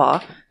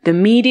remember, the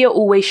media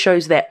always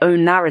shows their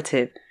own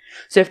narrative.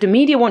 So if the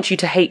media wants you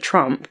to hate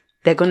Trump,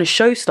 they're going to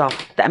show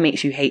stuff that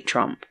makes you hate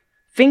Trump.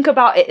 Think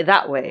about it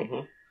that way.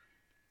 Mm-hmm.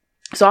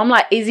 So I'm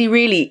like, is he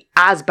really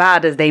as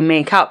bad as they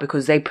make out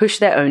because they push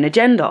their own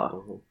agenda?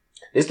 Mm-hmm.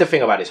 This is the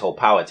thing about this whole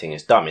power thing.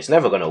 It's dumb. It's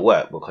never going to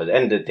work because at the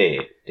end of the day,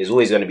 there's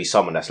always going to be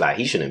someone that's like,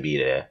 he shouldn't be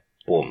there.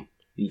 Boom.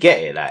 You get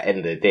it, like, end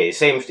of the day.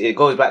 Same, it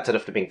goes back to the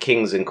flipping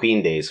kings and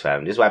queen days,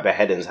 fam. This is why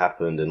beheadings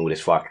happened and all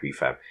this fuckery,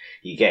 fam.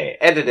 You get it.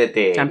 End of the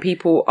day. And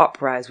people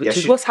uprise, which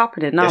is what's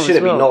happening now as well. There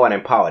shouldn't be no one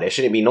in power. There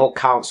shouldn't be no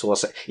council.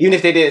 Even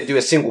if they didn't do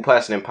a single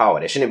person in power,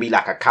 there shouldn't be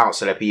like a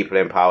council of people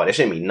in power. There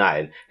shouldn't be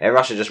nothing.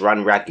 Everyone should just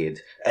run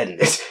ragged. And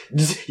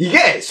you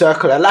get it,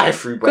 circle of life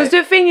through. Because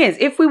the thing is,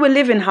 if we were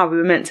living how we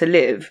were meant to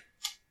live,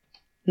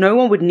 no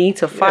one would need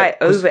to fight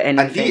over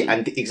anything.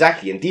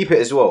 Exactly, and deep it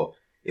as well.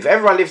 If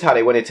everyone lived how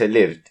they wanted to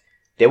live,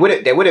 there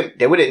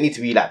wouldn't need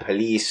to be like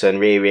police and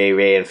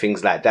ray and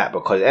things like that,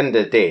 because at the end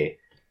of the day,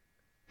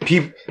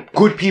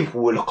 good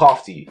people will look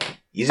after you.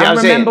 You see what I'm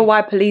saying? Remember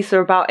why police are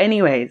about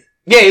anyways.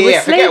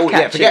 Forget all,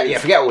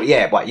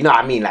 but you know what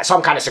I mean? Like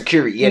some kind of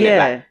security, innit?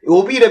 Like, it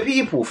will be the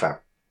people, fam.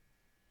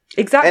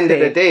 Exactly. End of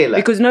the day,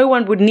 like, because no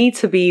one would need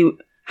to be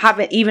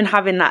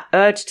having that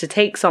urge to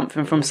take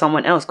something from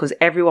someone else, because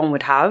everyone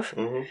would have.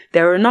 Mm-hmm.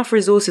 There are enough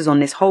resources on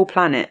this whole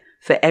planet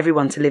for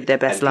everyone to live their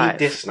best life.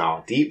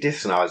 Deep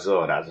this now as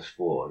well, that I just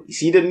thought. You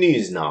see the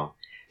news now?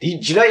 Do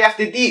you know you have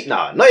to deep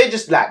now? Not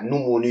just like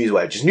normal news,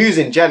 whatever, just news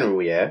in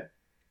general, yeah?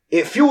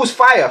 It fuels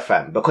fire,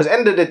 fam, because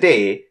end of the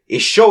day,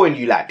 it's showing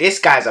you like, this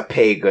guy's a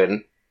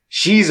pagan,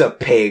 she's a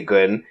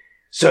pagan,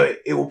 so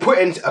it will put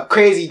into a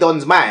crazy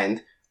don's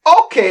mind,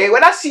 okay,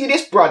 when I see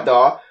this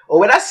brother, or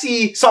when I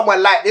see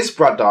someone like this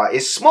brother,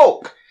 it's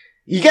smoke.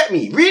 You get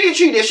me? Really,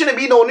 truly, there shouldn't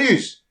be no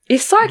news.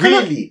 It's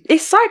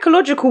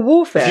psychological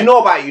warfare. If you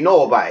know about it, you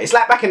know about it. It's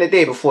like back in the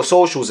day before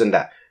socials and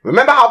that.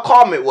 Remember how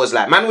calm it was?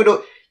 Like, man,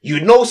 you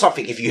know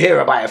something if you hear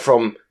about it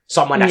from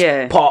someone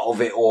that's part of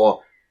it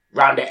or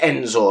round the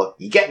ends, or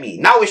you get me?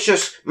 Now it's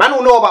just, man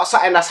will know about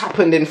something that's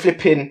happened in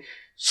flipping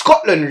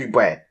Scotland,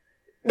 boy.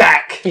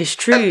 Like, it's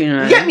true, you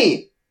know. You get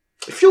me?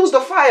 It fuels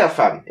the fire,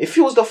 fam. It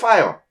fuels the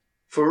fire.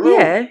 For real.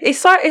 Yeah,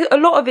 a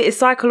lot of it is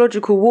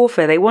psychological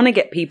warfare. They want to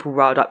get people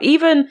riled up.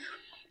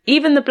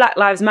 Even the Black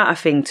Lives Matter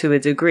thing, to a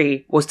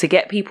degree, was to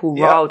get people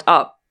riled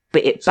up,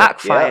 but it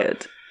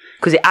backfired.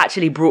 Because it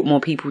actually brought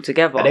more people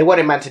together. And they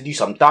wanted man to do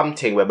some dumb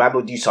thing where man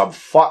will do some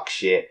fuck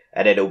shit,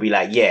 and then they'll be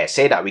like, yeah,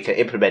 say that we can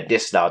implement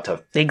this now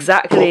to...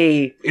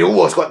 Exactly. It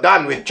almost got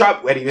done with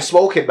Trump when he was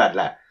smoking, man.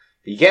 Like,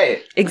 you get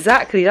it?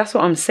 Exactly, that's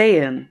what I'm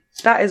saying.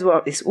 That is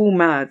what... It's all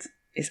mad.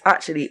 It's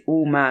actually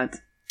all mad.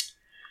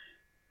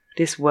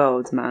 This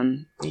world,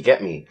 man. You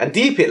get me? And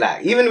deep it,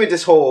 like, even with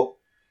this whole...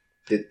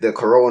 The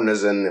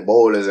coronas and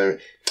Ebolas and...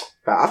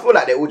 But I feel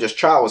like they're all just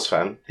trials,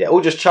 fam. They're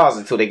all just trials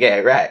until they get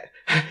it right.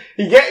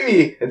 You get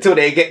me? Until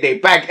they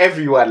bag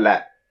everyone,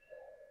 like.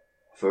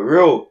 For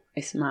real.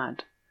 It's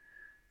mad.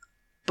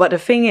 But the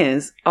thing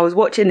is, I was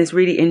watching this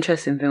really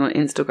interesting thing on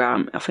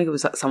Instagram. I think it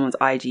was like someone's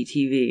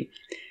IGTV.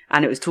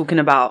 And it was talking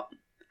about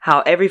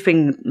how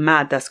everything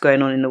mad that's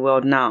going on in the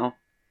world now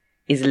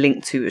is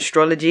linked to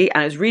astrology.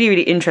 And it was really,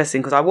 really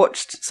interesting because I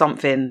watched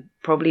something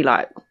probably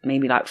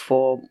maybe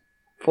 4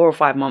 or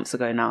 5 months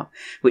ago now,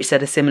 which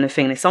said a similar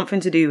thing. It's something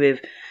to do with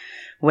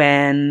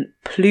when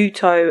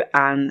Pluto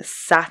and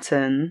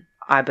Saturn,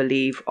 I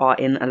believe, are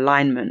in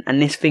alignment.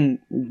 And this thing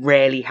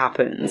rarely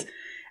happens.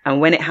 And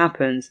when it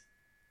happens,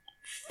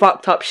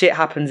 fucked up shit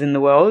happens in the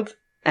world.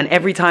 And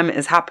every time it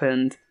has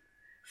happened,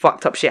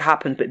 fucked up shit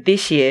happens. But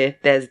this year,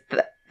 there's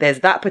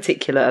that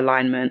particular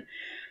alignment.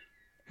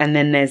 And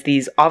then there's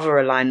these other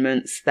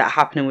alignments that are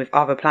happening with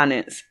other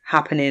planets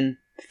happening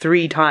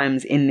 3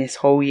 times in this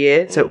whole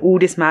year. So all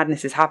this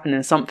madness is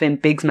happening. Something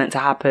big's meant to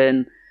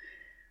happen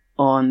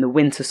on the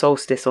winter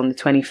solstice on the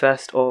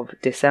 21st of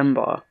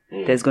December.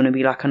 There's going to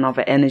be like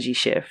another energy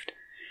shift.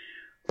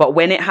 But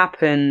when it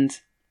happened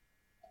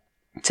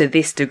to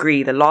this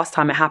degree, the last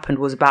time it happened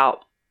was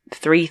about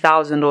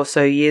 3,000 or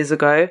so years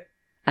ago.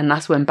 And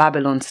that's when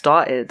Babylon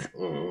started.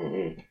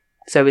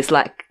 So it's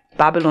like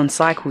Babylon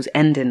cycle's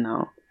ending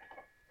now.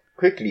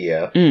 Quickly,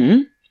 yeah.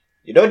 Mm-hmm.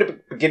 You know, the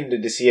beginning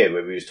of this year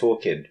when we was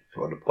talking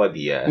on the pod,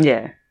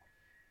 yeah.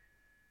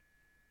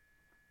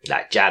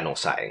 Like Jan or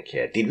something,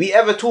 yeah. Did we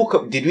ever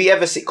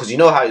see, because you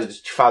know how it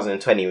was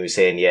 2020 we were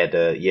saying,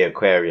 the year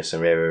Aquarius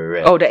and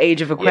rare. Oh, the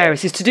age of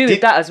Aquarius. It's to do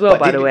with that as well,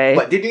 by the way.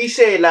 But did we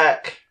say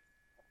like...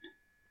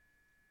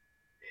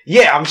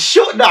 Yeah, I'm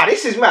sure... Nah,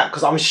 this is mad,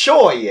 because I'm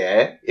sure,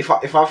 yeah, if I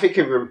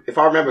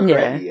remember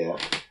correctly,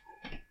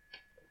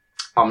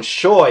 I'm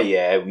sure,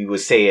 we were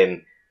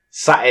saying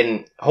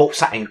hope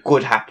something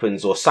good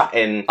happens or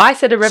something. I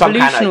said a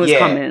revolution was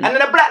coming. And then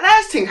the Black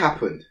Lives thing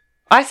happened.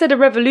 I said a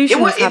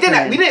revolution was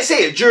happening. We didn't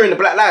say it during the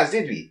Black Lives,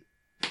 did we?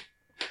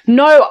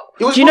 No.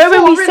 Do you know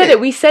when we said it?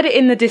 We said it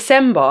in the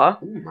December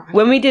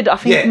when we did, I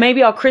think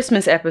maybe our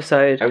Christmas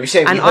episode.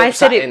 And I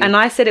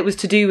said it was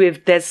to do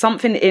with, there's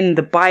something in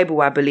the Bible,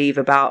 I believe,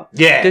 about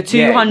the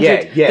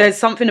 200. There's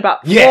something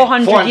about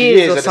 400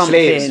 years or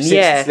something.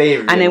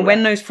 Slavery, and then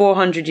when those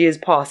 400 years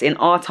pass, in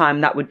our time,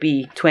 that would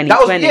be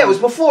 2020. It was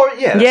before.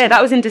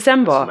 That was in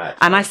December.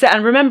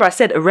 And remember I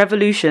said a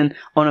revolution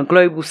on a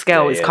global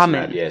scale is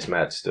coming. It's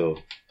mad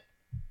still.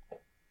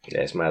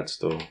 Yeah, it's mad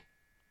still.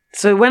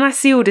 So when I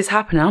see all this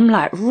happening, I'm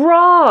like,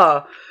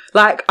 rah!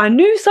 Like, I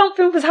knew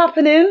something was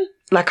happening.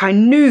 Like, I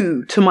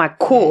knew to my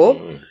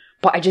core,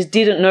 but I just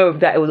didn't know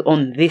that it was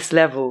on this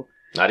level.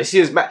 Now, this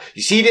year's mad.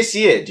 You see this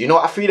year? Do you know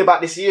what I feel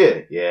about this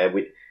year? Yeah,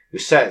 with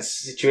certain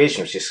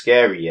situations, which is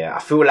scary, yeah. I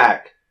feel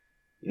like,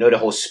 you know, the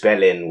whole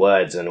spelling,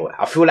 words and all.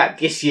 I feel like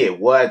this year,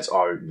 words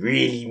are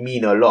really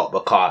mean a lot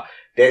because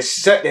there's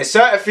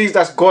certain things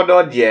that's gone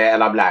on, yeah,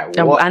 and I'm like,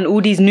 what? And all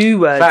these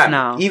new words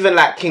now. Even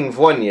like King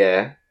Von,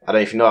 yeah. I don't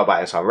know if you know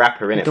about him, so a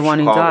rapper, innit? The one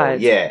who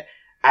died. Yeah.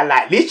 And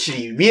like,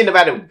 literally, me and the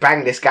man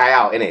banged this guy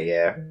out, innit?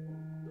 Yeah.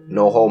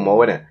 No homo,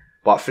 innit?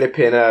 But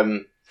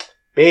flipping,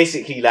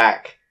 basically,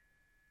 like,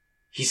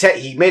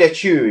 he made a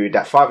tune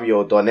that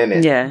 5-year-old done,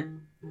 innit? Yeah.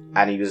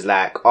 And he was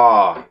like,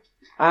 I'm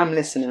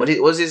listening. What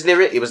was his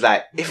lyric? It was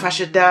like, if I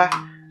should die,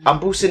 I'm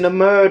boosting the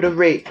murder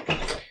rate.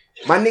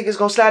 My niggas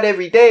gonna slide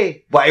every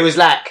day. But it was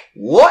like,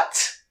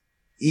 what?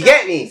 You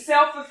get me?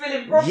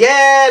 Self-fulfilling prophecy.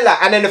 Yeah,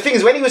 like, and then the thing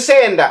is, when he was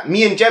saying that,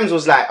 me and Gems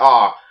was like,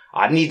 I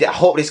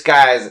hope this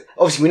guy's,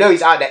 obviously we know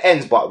he's out the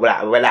ends, but we're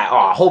like,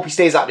 I hope he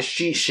stays out the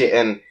street shit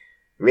and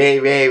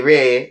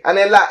Ray. And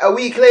then like a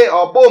week later,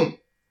 boom.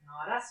 No,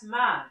 that's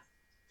mad.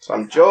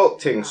 Some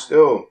joke thing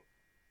still.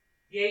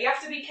 Yeah, you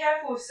have to be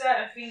careful with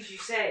certain things you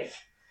say.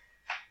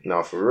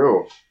 No,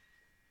 for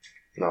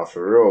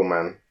real,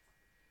 man.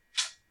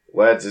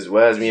 Words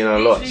mean a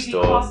lot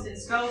still. Casting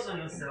spells on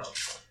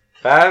yourself.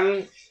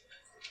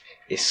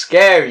 It's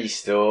scary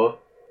still.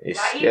 It's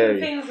like, scary.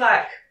 Even things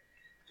like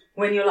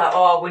when you're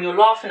like, when you're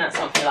laughing at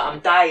something, like I'm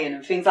dying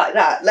and things like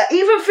that. Like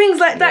even things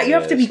like that, you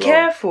have to be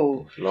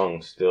careful. It's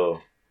long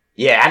still.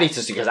 Yeah, I need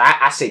to see because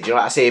I say, do you know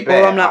what I say?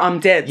 Bare. Or I'm like, I'm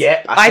dead.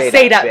 Yeah, I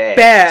say that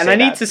bare, and I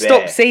need to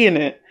stop saying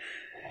it.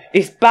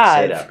 It's bad.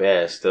 I say that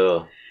bare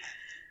still.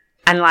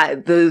 And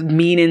like the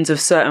meanings of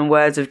certain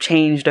words have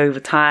changed over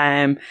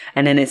time,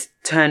 and then it's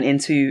turned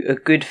into a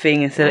good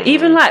thing instead of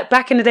even like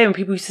back in the day when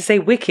people used to say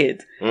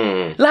wicked.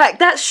 Like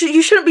that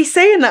you shouldn't be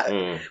saying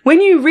that.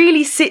 When you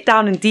really sit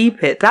down and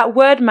deep it, that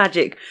word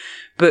magic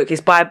book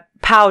is by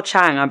Pao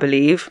Chang, I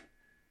believe.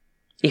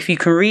 If you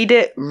can read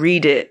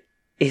it.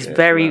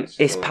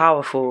 It's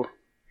powerful.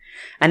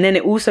 And then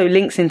it also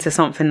links into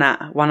something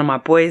that one of my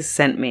boys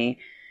sent me,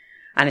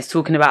 and it's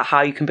talking about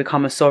how you can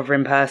become a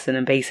sovereign person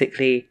and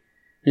basically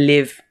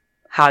live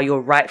how you're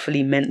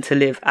rightfully meant to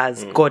live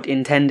as God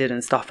intended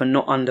and stuff, and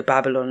not under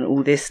Babylon and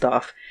all this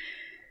stuff.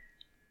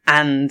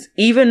 And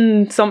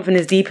even something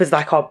as deep as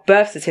like our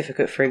birth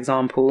certificate, for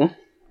example,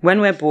 when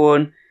we're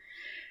born,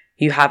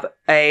 you have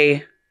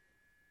a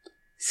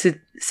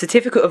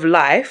certificate of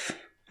life,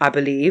 I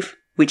believe,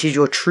 which is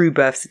your true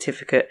birth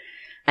certificate.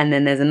 And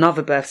then there's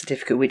another birth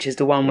certificate, which is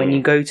the one when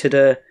you go to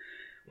the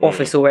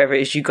office or wherever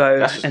it is you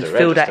go and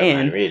fill that in.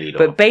 Man, really,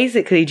 but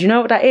basically, do you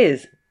know what that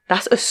is?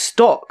 That's a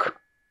stock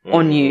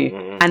on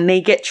you, and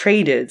they get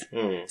traded.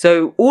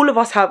 So all of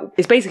us have,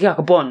 it's basically like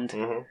a bond.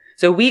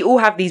 So we all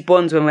have these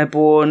bonds when we're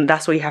born.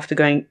 That's why you have to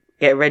go and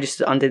get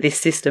registered under this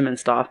system and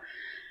stuff.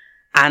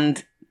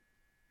 And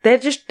they're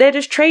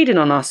just trading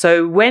on us.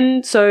 So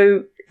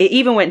it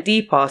even went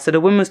deeper. So the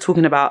woman was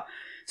talking about,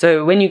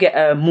 so when you get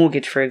a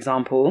mortgage, for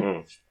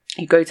example,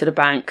 you go to the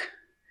bank,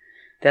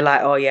 they're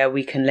like, oh yeah,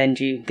 we can lend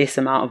you this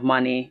amount of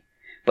money,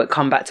 but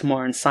come back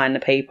tomorrow and sign the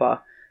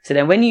paper. So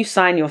then when you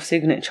sign your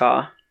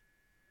signature,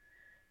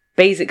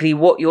 basically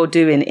what you're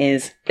doing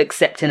is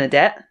accepting a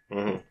debt.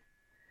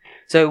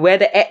 So where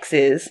the X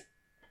is,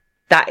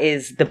 that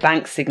is the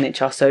bank's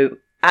signature. So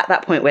at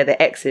that point where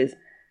the X is,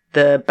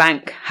 the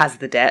bank has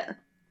the debt.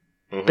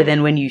 But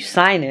then when you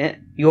sign it,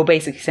 you're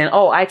basically saying,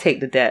 oh, I take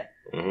the debt.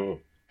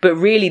 But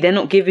really, they're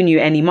not giving you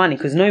any money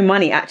because no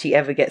money actually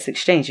ever gets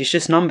exchanged. It's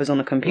just numbers on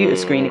a computer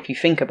screen if you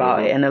think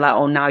about it. And they're like,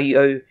 oh, now you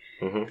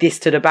owe this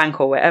to the bank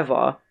or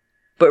whatever.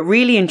 But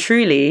really and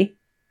truly,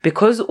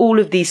 because all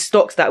of these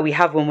stocks that we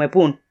have when we're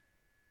born,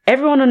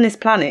 everyone on this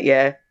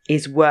planet,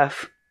 is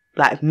worth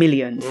like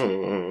millions.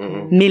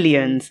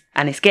 Millions.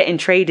 And it's getting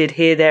traded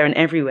here, there and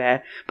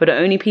everywhere. But the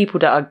only people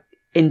that are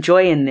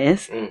enjoying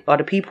this are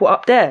the people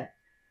up there.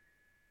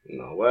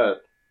 No word.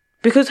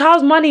 Because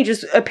how's money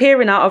just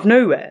appearing out of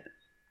nowhere?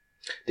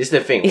 This is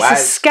the thing. It's a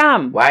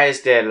scam. Why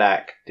is there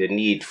like the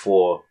need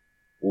for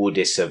all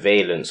this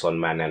surveillance on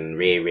man and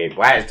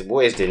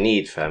what is the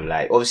need, fam?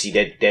 Like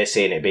obviously they're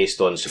saying it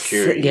based on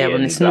security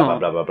and it's blah, not.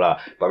 blah blah blah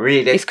blah. But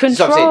really, it's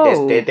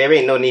control. There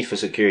ain't no need for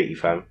security,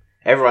 fam.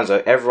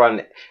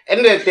 Everyone.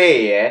 End of the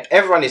day,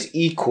 everyone is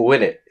equal,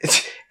 innit?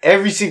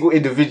 every single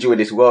individual in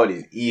this world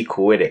is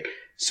equal, innit?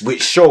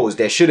 Which shows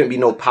there shouldn't be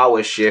no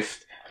power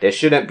shift. There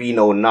shouldn't be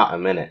no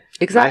nothing, innit?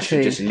 Exactly.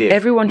 Man should just live.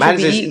 Everyone should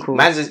be equal.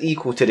 Man's as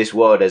equal to this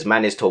world as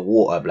man is to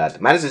water, blood.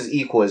 Man's as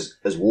equal as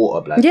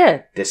water, blood.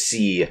 Yeah. The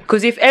sea.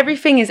 Because if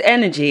everything is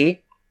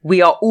energy,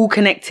 we are all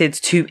connected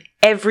to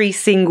every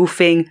single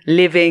thing,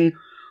 living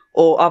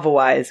or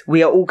otherwise.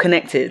 We are all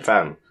connected.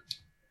 Fam.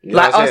 You know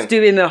Like what I'm us saying?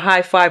 doing a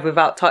high five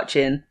without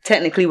touching,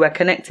 technically we're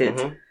connected.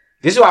 Mm-hmm.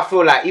 This is what I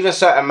feel like, even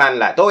certain man,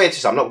 like, don't get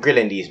this, I'm not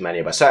grilling these men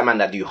here, but certain man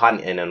that do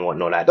hunting and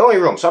whatnot, like, don't get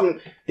me wrong,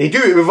 they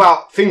do it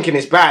without thinking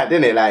it's bad,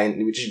 innit? Like,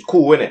 which is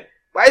cool, innit?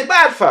 But it's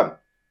bad, fam.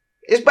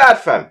 It's bad,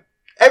 fam.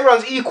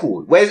 Everyone's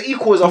equal. We're as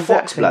equal as a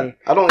fox, Exactly. blood.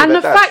 I don't And even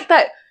the fact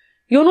that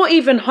you're not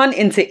even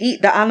hunting to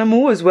eat the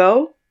animal as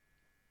well.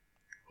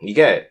 You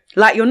get it?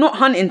 Like, you're not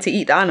hunting to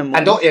eat the animal.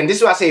 And this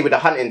is what I say with the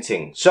hunting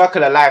thing.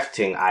 Circle of life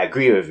thing, I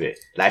agree with it.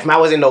 Like, if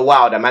man was in the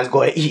wild, that man's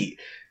gotta eat.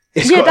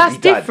 It's Yeah, gotta that's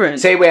be done. different.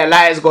 Say where a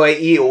lion's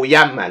gotta eat or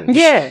yam, man.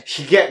 Yeah.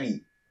 You get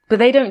me? But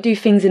they don't do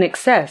things in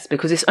excess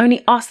because it's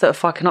only us that are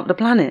fucking up the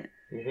planet.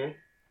 Mm-hmm.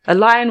 A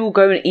lion will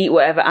go and eat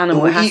whatever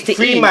animal it We'll has eat to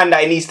three eat. man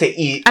that it needs to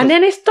eat. And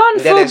then it's done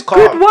then for it's a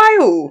good calm.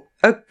 while.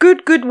 A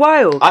good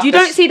while. Us You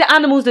this- don't see the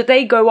animals that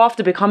they go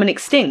after becoming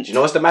extinct. Do you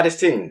know what's the maddest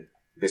thing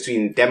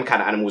between them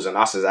kind of animals and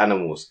us as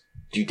animals?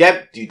 Do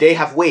they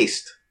have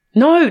waste?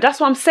 No, that's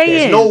what I'm saying.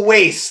 There's no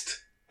waste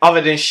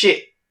other than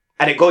shit,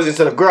 and it goes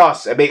into the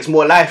grass and makes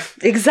more life.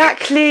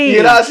 Exactly.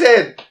 You know what I'm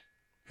saying?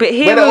 But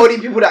here We're the only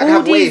people that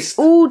have waste.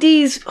 All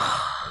these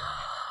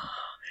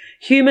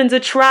humans are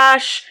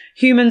trash.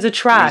 Humans are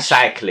trash.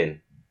 Recycling.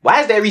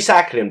 Why is there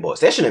recycling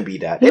bots? There shouldn't be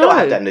that. They No. don't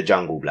have that in the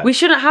jungle, blood. We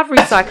shouldn't have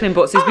recycling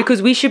boxes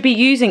because we should be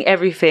using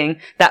everything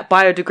that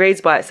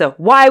biodegrades by itself.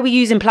 Why are we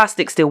using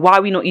plastic still? Why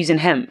are we not using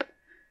hemp?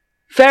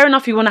 Fair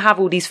enough, you want to have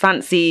all these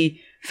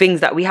fancy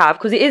things that we have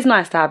because it is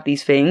nice to have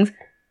these things.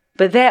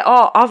 But there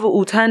are other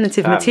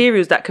alternative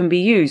materials that can be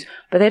used.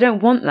 But they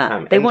don't want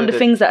that. They want the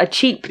things that are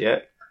cheap. Yeah.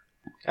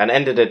 And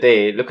end of the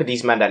day, look at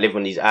these men that live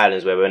on these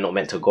islands where we're not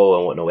meant to go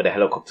and whatnot, where the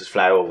helicopters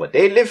fly over.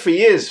 They live for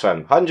years,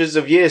 fam. Hundreds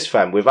of years,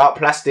 fam. Without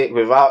plastic,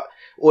 without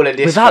all of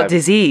this, Without fam.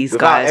 disease,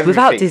 Without guys.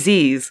 Without everything.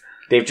 disease.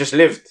 They've just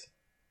lived.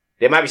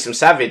 There might be some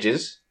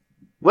savages.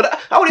 What?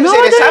 I wouldn't No, even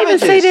say I they're don't even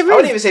savages. say there I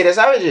wouldn't is. even say they're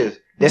savages.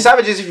 They're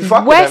savages if you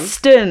fuck with them.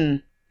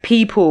 Western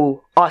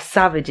people are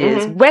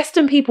savages. Mm-hmm.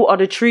 Western people are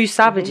the true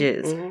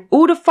savages.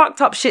 All the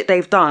fucked up shit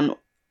they've done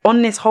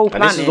on this whole And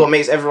planet. this is what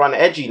makes everyone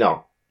edgy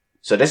now.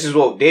 So this is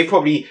what they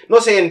probably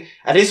not saying,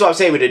 and this is what I'm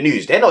saying with the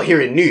news. They're not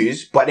hearing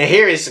news, but they're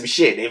hearing some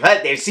shit.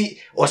 They've seen,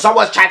 or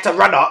someone's tried to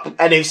run up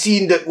and they've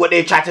seen what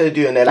they've tried to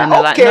do, and they're like, And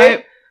they're okay,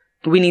 like,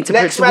 no, we need to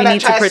Next man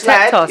that tries to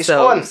protect slide, it's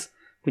ourselves.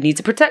 We need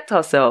to protect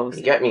ourselves.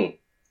 you get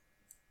me?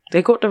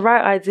 They got the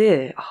right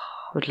idea. Oh,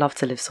 I would love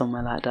to live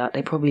somewhere like that.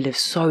 They probably live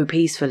so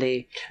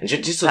peacefully. And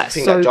just Like, the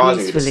thing so that jars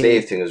me with the peacefully.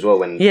 slave thing as well,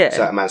 when Yeah.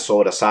 certain man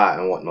sold us out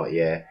and whatnot.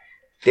 Yeah,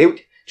 do you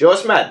know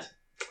what's mad?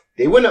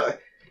 They wouldn't.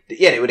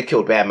 Yeah, they would have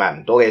killed bare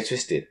man. Don't get it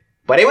twisted.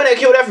 But they wouldn't have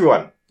killed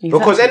everyone.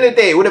 Because at the end of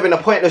the day, it would have been a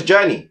pointless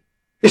journey.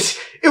 It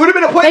would have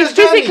been a They pointless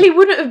journey. physically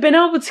wouldn't have been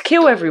able to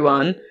kill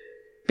everyone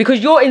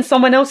because you're in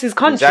someone else's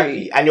country.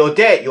 Exactly. And you're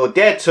there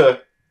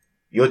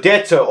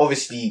to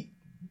obviously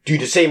do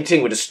the same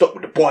thing with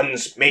the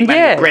bonds, make man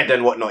Yeah. bread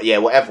and whatnot, yeah,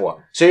 whatever.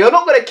 So you're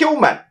not gonna kill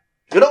man.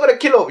 You're not gonna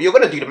kill him. You're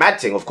gonna do the mad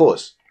thing, of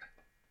course.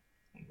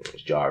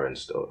 It's jarring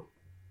still.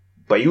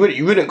 But you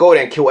wouldn't go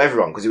there and kill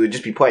everyone because it would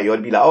just be pointless. You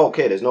would be like, oh,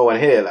 okay, there's no one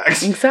here. Like,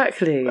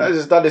 Exactly. I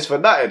just done this for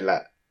nothing.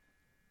 Like,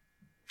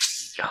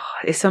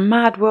 It's a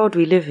mad world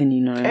we live in,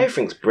 you know.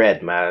 everything's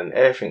bread, man.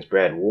 Everything's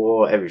bread.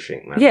 War,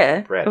 everything, man.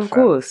 Yeah, bread, of fam.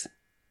 course.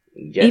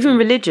 Yeah. Even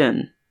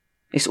religion.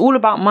 It's all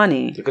about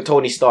money. Look at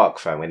Tony Stark,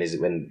 fam, when his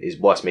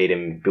boss made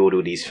him build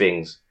all these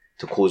things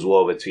to cause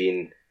war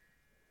between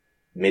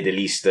Middle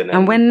Eastern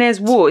And when there's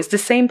war, it's the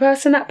same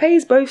person that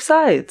pays both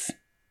sides.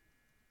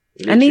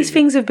 And these literally.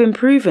 things have been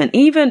proven.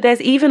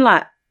 There's even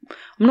like,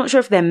 I'm not sure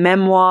if they're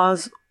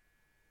memoirs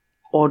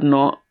or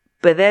not,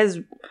 but there's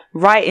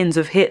writings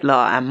of Hitler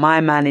and my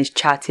man is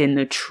chatting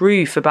the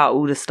truth about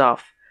all the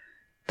stuff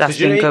that's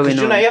been going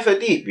you know, you on. have a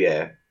deep,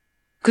 yeah.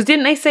 Because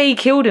didn't they say he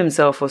killed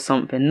himself or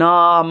something?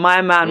 Nah,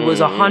 my man was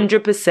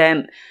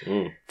 100%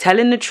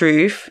 telling the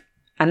truth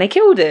and they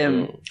killed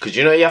him. Because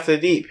you know you have to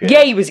deep, yeah.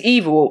 Yeah, he was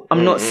evil.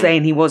 I'm not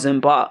saying he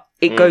wasn't, but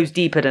it goes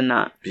deeper than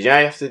that. But you know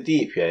you have to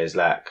deep, yeah. It's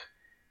like,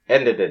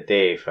 end of the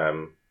day,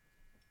 fam.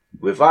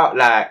 Without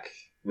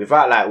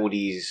all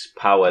these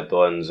power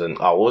dons and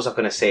what was I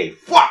gonna say?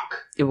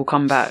 Fuck. It will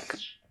come back.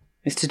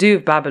 It's to do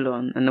with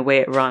Babylon and the way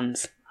it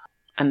runs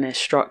and their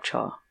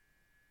structure.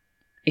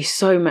 It's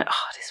so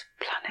this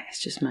planet is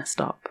just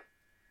messed up.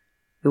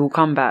 It will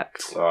come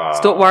back.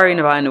 Stop worrying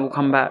about it and it will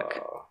come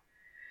back.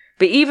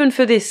 But even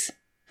for this,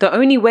 the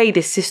only way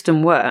this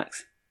system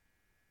works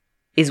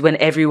is when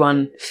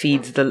everyone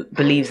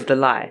believes the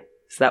lie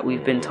that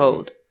we've been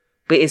told.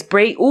 But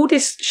all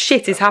this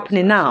shit is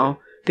happening now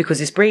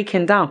because it's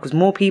breaking down because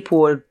more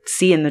people are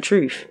seeing the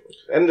truth.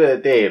 End of the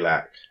day,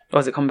 like, Or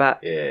does it come back?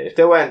 yeah, if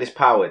there weren't this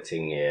power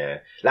thing, yeah,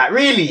 like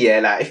really, yeah,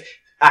 like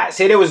alright,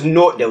 say there was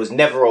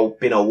never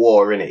been a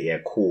war in it, yeah,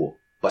 cool.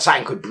 But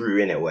something could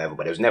brew in it or whatever,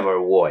 but there was never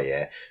a war,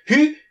 yeah.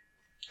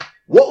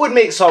 What would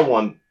make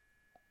someone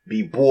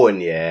be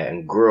born, yeah,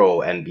 and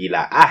grow and be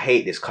like, I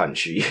hate this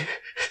country?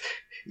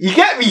 You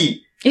get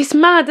me? It's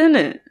mad, isn't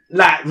it?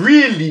 Like,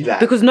 really, like.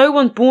 Because no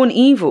one's born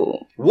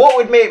evil. What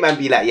would make man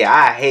be like, yeah,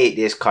 I hate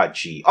this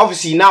country?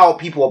 Obviously, now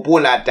people are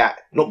born like that.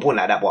 Not born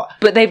like that,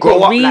 but they've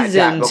got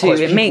reason like to.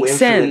 It makes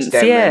sense,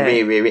 yeah.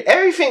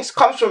 Everything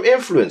comes from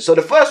influence. So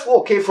the first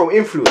war came from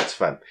influence,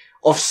 fam,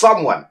 of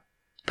someone.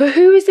 But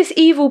who is this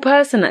evil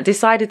person that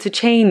decided to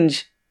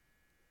change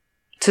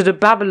to the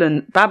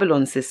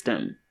Babylon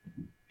system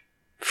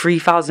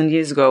 3,000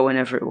 years ago,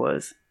 whenever it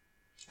was?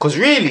 Because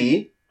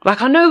really...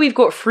 Like, I know we've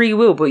got free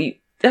will, but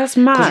that's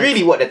mad. Because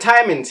really, what the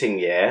timing thing,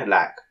 yeah,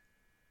 like,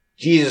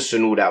 Jesus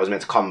and all that was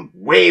meant to come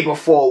way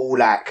before all,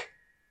 like,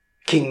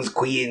 kings,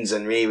 queens,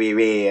 and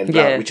and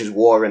like, which is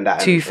war and that.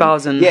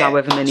 2,000,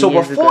 however many years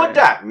ago. So before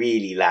that,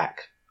 really, like,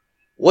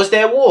 was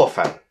there war,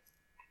 fam?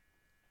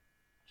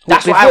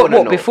 That's what I want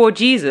to know. Before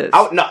Jesus?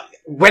 No,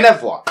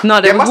 whenever.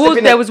 No,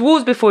 there was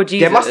wars before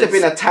Jesus. There must have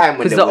been a time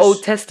when there was... Because the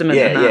Old Testament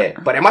and that. Yeah,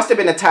 but there must have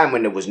been a time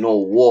when there was no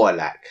war,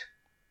 like...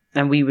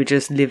 And we were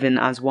just living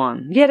as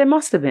one. Yeah, there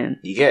must have been.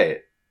 You get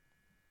it?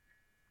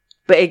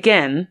 But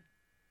again,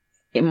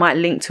 it might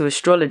link to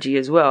astrology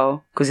as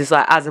well, because it's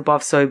like as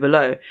above, so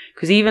below.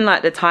 Because even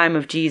like the time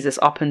of Jesus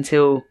up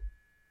until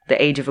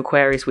the age of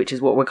Aquarius, which is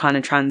what we're kind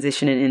of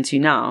transitioning into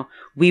now,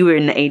 we were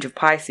in the age of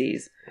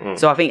Pisces.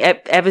 So I think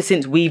ever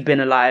since we've been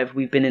alive,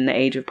 we've been in the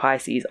age of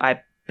Pisces, I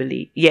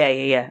believe.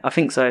 Yeah. I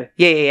think so.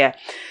 Yeah.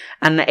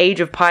 And the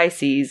age of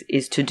Pisces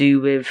is to do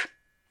with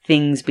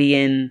things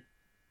being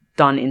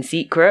done in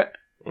secret.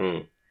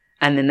 And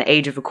then the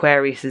age of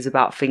Aquarius is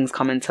about things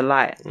coming to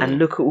light. And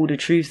look at all the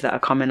truths that are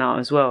coming out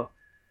as well.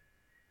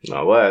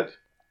 No word.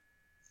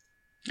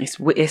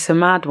 It's a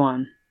mad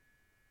one.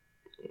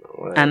 No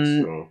word,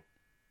 and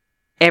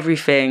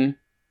everything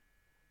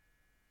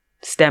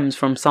stems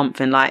from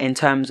something, like in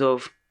terms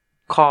of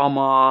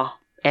karma,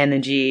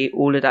 energy,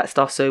 all of that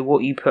stuff. So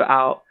what you put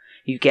out,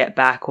 you get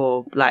back,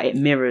 or like it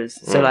mirrors.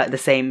 So like the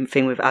same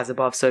thing with as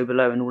above, so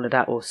below, and all of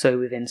that, or so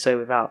within, so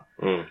without.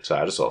 So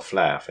I just saw a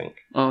fly, I think.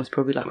 Oh, it's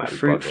probably like a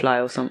fruit fly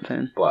or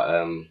something.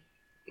 But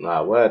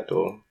nah, word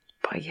though.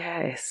 But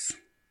yes,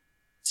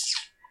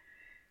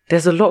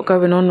 there's a lot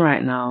going on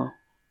right now,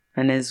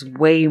 and there's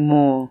way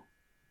more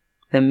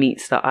than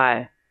meets the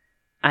eye.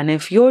 And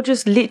if you're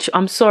just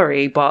I'm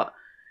sorry, but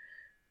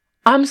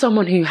I'm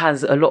someone who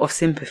has a lot of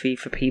sympathy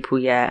for people,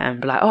 yeah,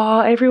 and be like,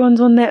 oh,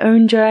 everyone's on their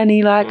own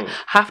journey. Like,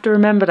 have to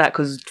remember that,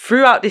 because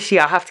throughout this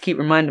year, I have to keep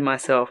reminding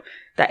myself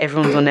that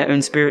everyone's on their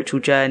own spiritual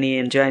journey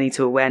and journey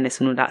to awareness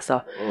and all that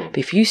stuff. But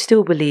if you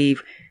still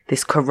believe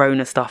this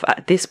corona stuff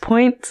at this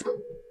point,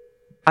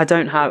 I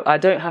don't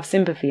have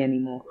sympathy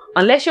anymore.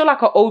 Unless you're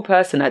like an old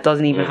person that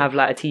doesn't even have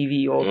like a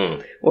TV or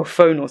a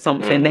phone or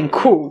something, then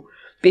cool.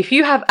 But if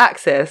you have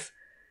access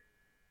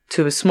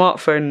to a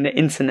smartphone and the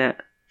internet,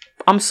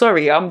 I'm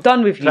sorry, I'm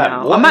done with you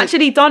now. I'm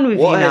actually done with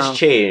you now. What has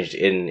changed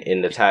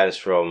in the times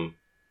from...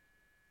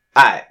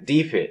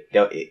 deep it.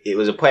 It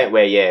was a point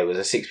where, it was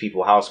a 6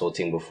 people household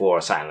thing before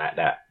or something like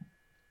that.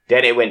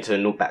 Then it went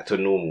back to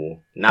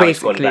normal. Now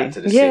basically, it's gone back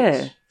to the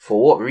 6.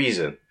 For what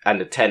reason?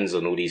 And the 10s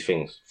and all these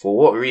things. For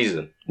what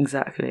reason?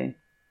 Exactly.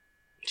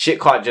 Shit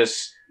can't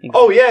just... Exactly.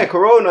 Oh yeah,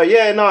 corona,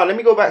 let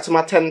me go back to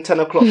my 10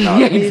 o'clock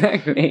now.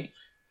 Exactly.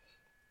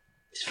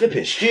 It's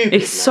flipping stupid.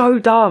 It's so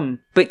dumb.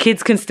 But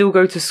kids can still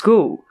go to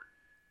school.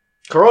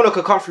 Corona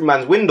could come through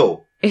man's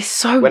window. It's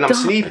so when dumb. I'm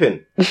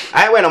sleeping.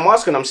 I ain't wearing a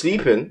mask when I'm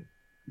sleeping.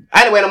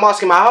 I ain't wearing a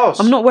mask in my house.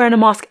 I'm not wearing a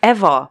mask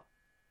ever.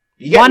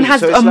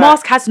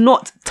 Mask has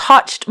not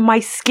touched my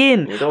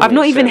skin. I've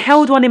not even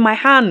held one in my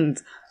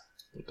hand.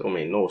 It don't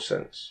make no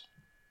sense.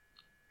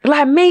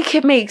 Like, make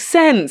it make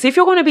sense. If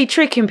you're going to be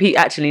tricking people...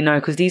 Actually, no,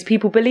 because these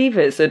people believe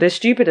it, so they're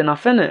stupid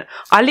enough, innit?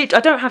 I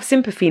don't have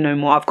sympathy no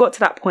more. I've got to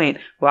that point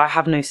where I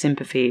have no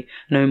sympathy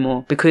no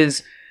more,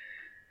 because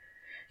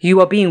you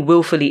are being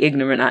willfully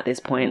ignorant at this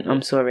point.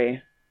 I'm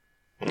sorry.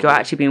 You're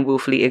actually being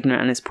willfully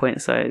ignorant at this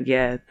point, so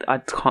yeah, I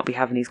can't be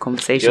having these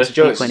conversations with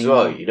people anymore.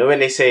 As well. You know when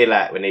they say,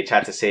 like, when they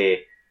try to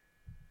say...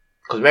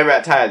 Because remember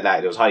at times,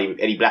 like, there was hardly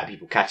any black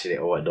people catching it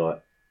or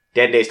whatnot.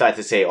 Then they started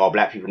to say, oh,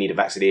 black people need a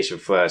vaccination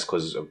first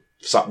because of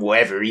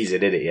whatever reason,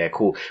 innit? Yeah,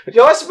 cool. But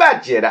you know what's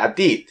mad, that I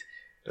did?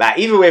 Like,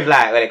 even with,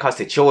 like, when it comes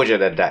to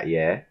children and that,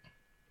 I'm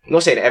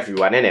not saying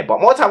everyone, innit?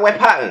 But more time we're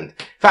patterned.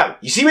 Fam,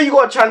 you see when you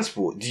go on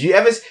transport,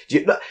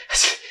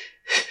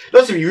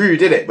 not to be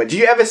rude, innit? But do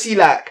you ever see,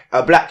 like,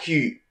 a black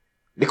youth,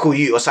 little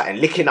youth or something,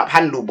 licking up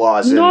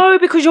handlebars? No,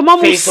 because your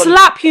mum will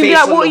slap you and be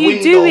like, what are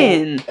you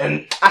doing?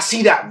 And I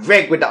see that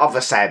reg with the other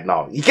side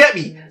now. You get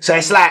me? So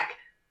it's like,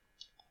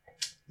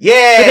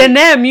 yeah. But then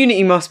their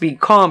immunity must be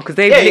calm because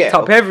they've licked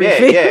up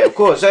everything. Yeah, of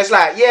course. So it's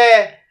like,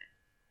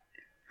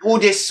 all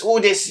this,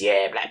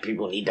 black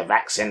people need the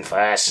vaccine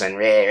first and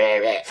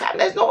fam,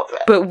 there's no...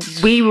 But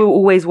we were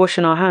always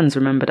washing our hands,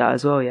 remember that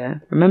as well, yeah?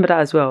 Remember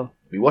that as well.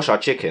 We wash our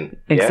chicken.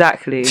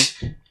 Exactly.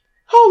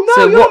 Oh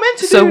no, you're not meant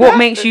to do So that. what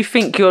makes you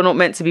think you're not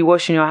meant to be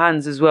washing your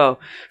hands as well?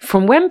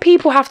 From when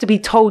people have to be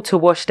told to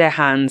wash their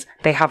hands,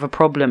 they have a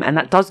problem. And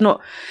that does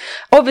not...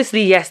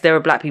 Obviously, yes, there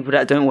are black people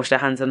that don't wash their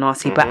hands and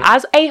nasty. But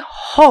as a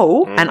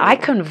whole, and I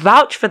can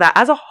vouch for that,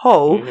 as a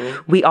whole,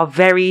 we are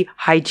very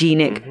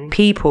hygienic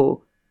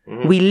people.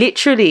 We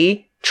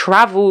literally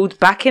travelled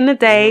back in the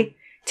day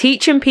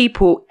teaching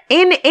people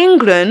in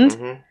England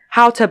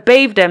how to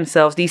bathe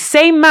themselves. These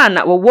same men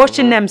that were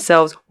washing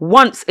themselves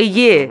once a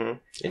year.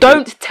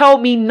 Don't tell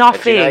me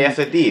nothing. You have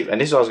to deep.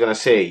 And this is what I was going to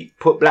say.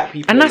 Put black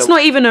people and that's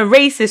not even a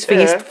racist thing.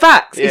 It's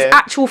facts. It's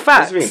actual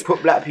facts. That's the thing.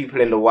 Put black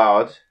people in the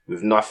wild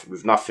with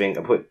nothing,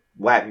 and put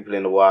white people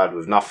in the wild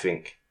with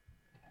nothing.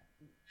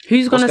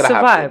 Who's going to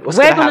survive?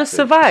 We're going to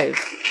survive.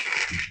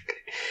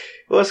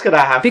 What's going to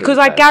happen? Because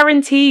I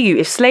guarantee you,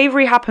 if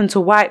slavery happened to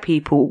white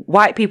people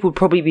would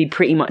probably be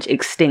pretty much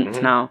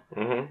extinct now.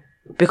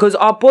 Because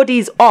our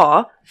bodies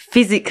are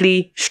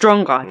physically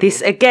stronger.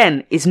 This,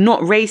 again, is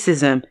not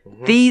racism.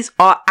 These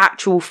are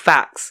actual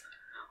facts.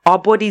 Our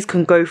bodies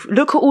can go...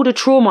 Look at all the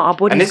trauma our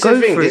bodies go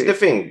through. This is the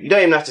thing. You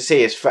don't even have to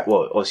say it's...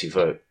 Well, obviously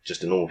for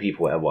just the normal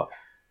people, whatever.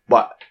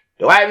 But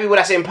the white people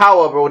that's in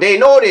power, bro, they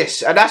know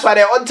this. And that's why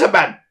they're onto,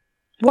 man.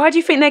 Why do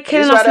you think they're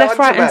killing us left,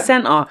 right and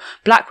centre?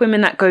 Black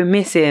women that go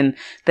missing.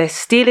 They're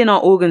stealing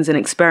our organs and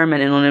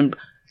experimenting on them.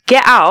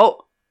 Get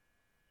Out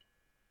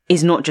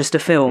is not just a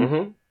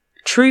film.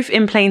 Truth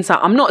in plain sight.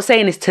 I'm not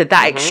saying it's to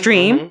that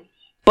extreme,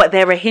 but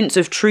there are hints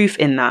of truth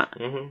in that.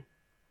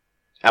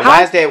 And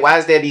why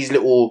is there these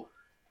little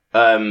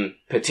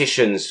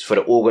petitions for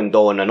the organ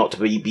donor not to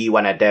be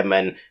one of them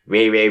and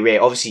Ray?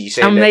 Obviously, you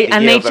say they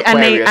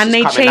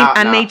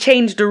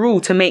changed the rule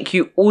to make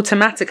you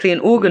automatically an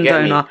organ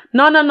donor.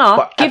 No.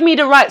 But give me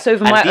the rights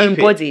over my own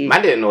body.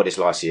 Man didn't know this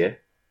last year.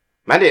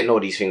 Man didn't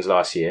know these things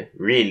last year.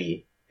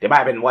 Really, there might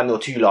have been 1 or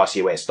 2 last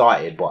year where it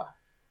started, but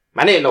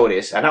man didn't know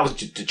this, and that was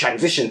the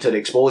transition to the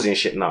exposing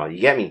shit. Now you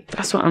get me?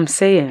 That's what I'm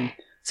saying.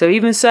 So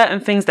even certain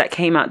things that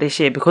came out this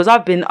year, because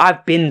I've been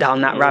down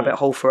that rabbit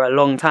hole for a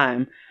long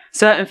time.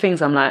 Certain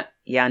things I'm like,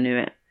 yeah, I knew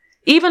it.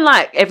 Even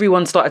like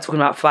everyone started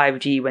talking about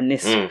 5G when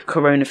this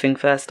corona thing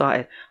first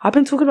started. I've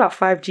been talking about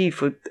 5G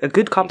for a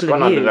good couple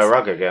of years.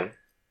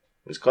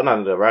 It's gone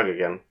under the rug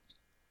again.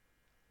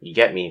 You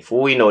get me? For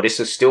all we know, this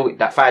is still...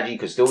 That 5G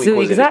could still be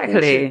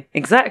causing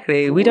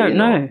Exactly. We don't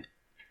know.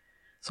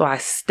 So I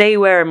stay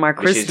wearing my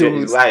crystals.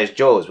 Which is why it's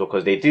Joe's,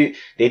 because they do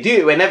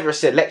it whenever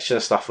it's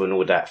election stuff and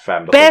all that,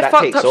 fam. Bare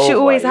fucked up shit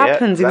always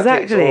happens,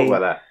 exactly. That takes over,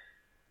 that.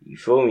 You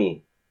feel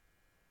me?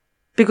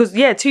 Because,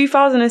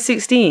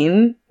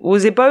 2016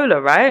 was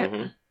Ebola,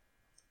 right?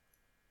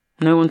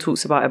 No one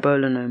talks about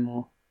Ebola no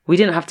more. We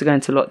didn't have to go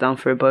into lockdown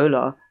for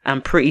Ebola.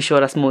 I'm pretty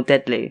sure that's more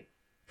deadly.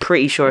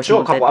 Pretty sure it's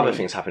more deadly. A couple other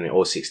things happened in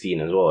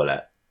 2016 as well,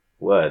 like,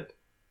 word.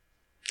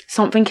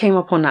 Something came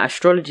up on that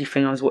astrology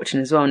thing I was watching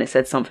as well, and it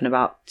said something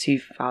about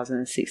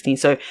 2016.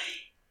 So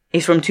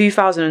it's from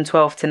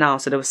 2012 to now.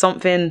 So there was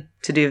something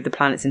to do with the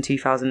planets in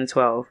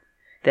 2012.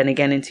 Then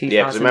again in 2016.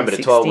 Yeah, because remember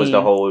the 12 was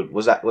the whole...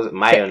 Was it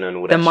Mayan and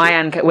all that? The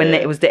Mayan... When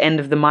it was the end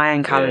of the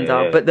Mayan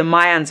calendar. But the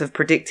Mayans have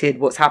predicted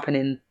what's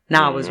happening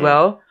now as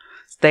well.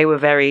 They were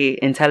very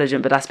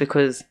intelligent, but that's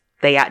because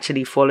they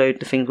actually followed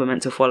the things we're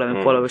meant to follow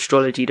and follow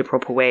astrology the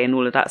proper way and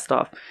all of that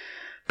stuff.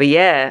 But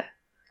yeah...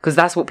 Because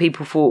that's what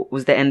people thought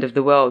was the end of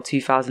the world,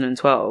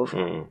 2012.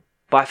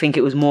 But I think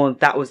it was more,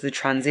 that was the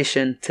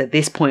transition to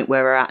this point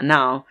where we're at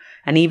now.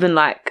 And even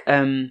like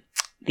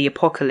the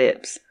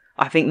apocalypse,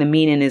 I think the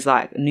meaning is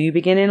like new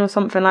beginning or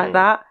something like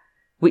that,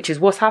 which is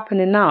what's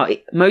happening now.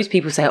 Most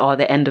people say,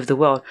 the end of the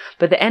world.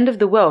 But the end of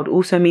the world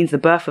also means the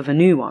birth of a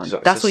new one.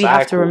 That's what you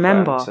have to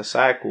remember. It's a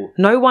cycle.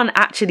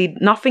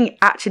 Nothing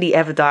actually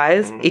ever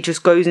dies. It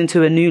just goes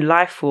into a new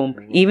life form.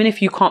 Even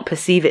if you can't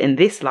perceive it in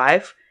this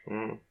life,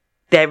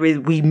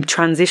 we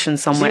transition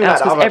somewhere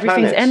else because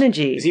everything's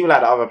energy. It's even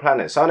like the other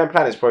planets. Some of them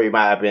planets probably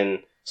might have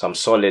been some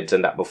solids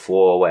and that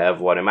before, or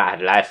whatever. Or they might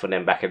have life for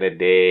them back in the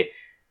day.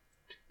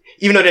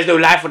 Even though there's no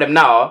life for them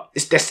now,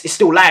 it's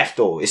still life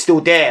though. It's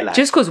still there. Like,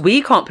 just because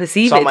we can't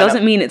perceive it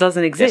doesn't mean it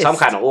doesn't exist. Some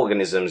kind of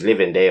organisms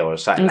living there or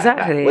something like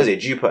that. Was it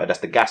Jupiter?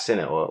 That's the gas in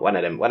it, or one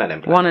of them.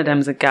 Planets, one of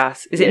them's a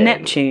gas. Is it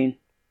Neptune?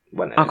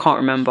 I can't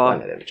remember.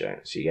 One of them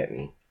joints. You get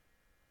me?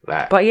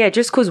 Like, but yeah,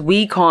 just because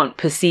we can't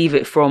perceive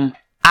it from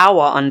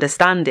our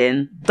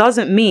understanding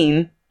doesn't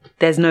mean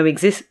there's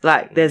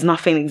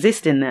nothing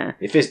existing there.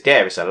 If it's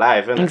there, it's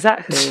alive, isn't it?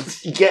 Exactly.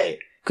 You get it?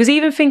 Because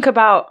even think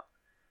about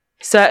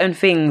certain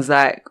things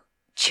like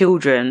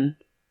children.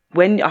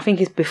 When I think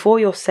it's before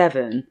you're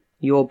 7,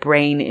 your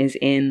brain is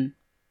in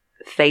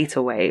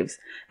theta waves,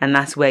 and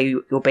that's where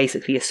you're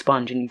basically a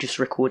sponge and you just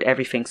record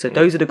everything. So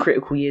those are the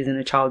critical years in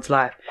a child's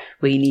life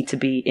where you need to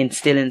be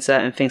instilling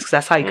certain things, because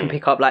that's how you can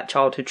pick up like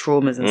childhood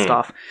traumas and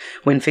stuff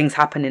when things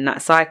happen in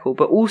that cycle.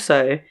 But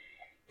also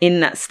in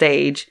that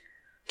stage,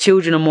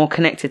 children are more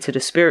connected to the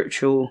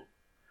spiritual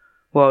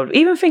world.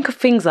 Even think of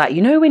things like,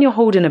 when you're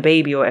holding a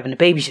baby or whatever, and the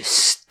baby's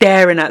just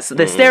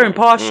staring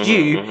past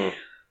you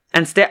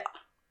and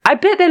I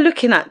bet they're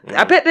looking at...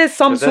 I bet there's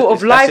some sort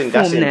of life form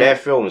there. That's in their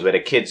films where the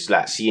kids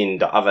like seeing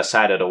the other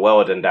side of the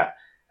world and that.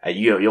 And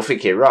you're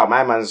thinking, right,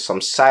 my man's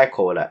some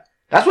psycho. Like,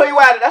 that's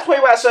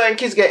why certain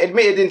kids get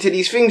admitted into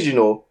these things, you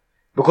know,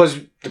 because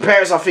the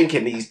parents are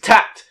thinking he's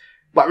tapped,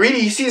 but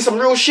really he's seeing some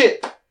real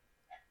shit.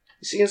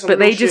 But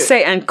they just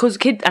say, and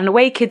the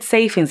way kids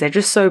say things, they're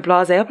just so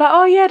blasé. I'm like,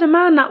 oh yeah, the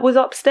man that was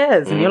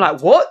upstairs, and you're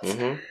like, what?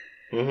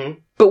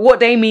 But what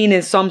they mean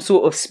is some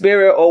sort of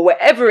spirit or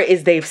whatever it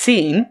is they've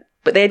seen.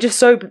 But they're just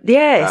so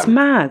it's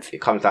mad.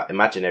 It comes that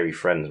imaginary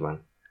friends,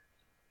 man.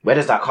 Where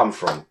does that come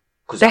from?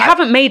 Because they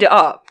haven't made it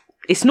up.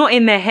 It's not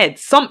in their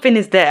heads. Something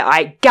is there.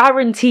 I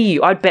guarantee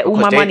you. I'd bet all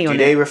my money on it.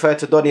 Do they refer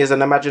to Donnie as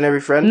an imaginary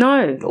friend?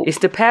 No, nope. It's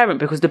the parent,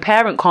 because the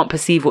parent can't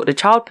perceive what the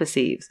child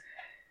perceives.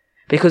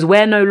 Because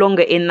we're no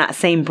longer in that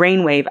same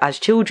brainwave as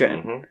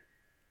children.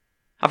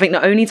 I think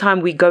the only time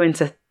we go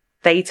into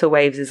theta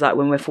waves is like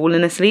when we're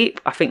falling asleep.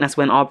 I think that's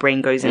when our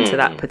brain goes into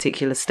that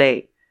particular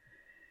state.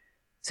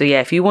 So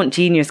yeah, if you want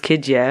genius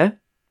kids,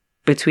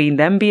 between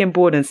them being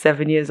born and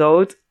 7 years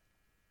old,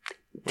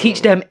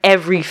 teach them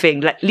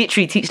everything. Like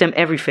literally teach them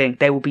everything.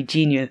 They will be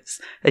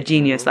a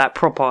genius, like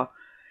proper.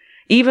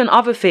 Even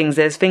other things,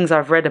 there's things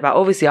I've read about.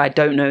 Obviously, I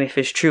don't know if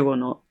it's true or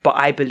not, but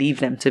I believe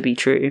them to be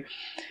true.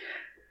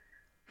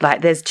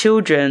 Like there's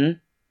children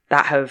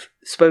that have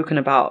spoken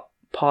about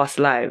past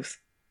lives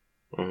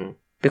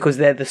because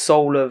they're the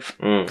soul of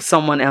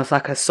someone else,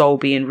 like a soul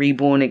being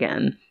reborn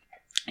again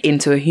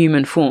into a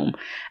human form.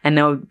 And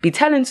they'll be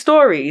telling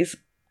stories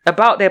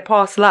about their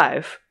past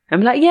life.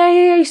 I'm like, yeah,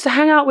 I used to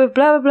hang out with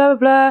blah, blah, blah,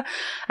 blah.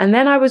 And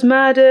then I was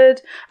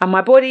murdered and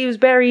my body was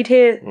buried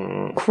here.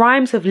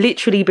 Crimes have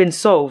literally been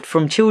solved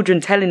from children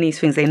telling these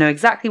things. They know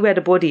exactly where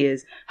the body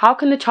is. How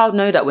can the child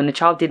know that when the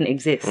child didn't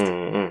exist,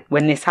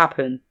 when this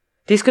happened?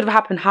 This could have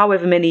happened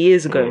however many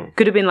years ago.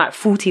 Could have been like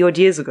 40 odd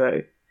years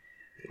ago.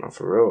 Not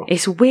for real.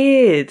 It's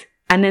weird.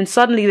 And then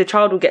suddenly the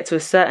child will get to a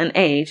certain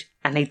age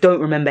and they don't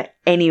remember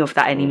any of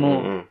that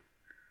anymore.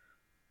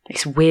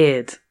 It's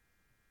weird.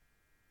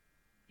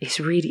 It's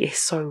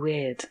so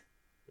weird.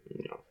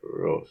 Not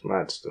for real. It's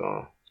mad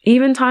still.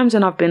 Even times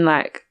when I've been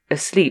like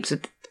asleep. So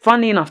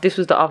funnily enough, this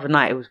was the other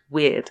night. It was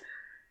weird.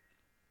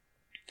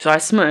 So I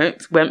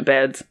smoked, went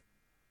bed.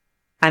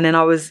 And then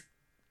I was,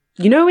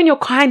 you know when you're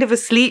kind of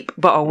asleep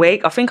but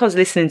awake? I think I was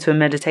listening to a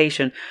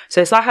meditation.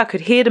 So it's like I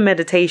could hear the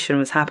meditation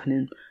was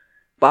happening,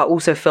 but I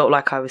also felt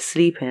like I was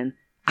sleeping.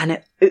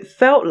 And it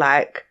felt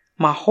like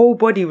my whole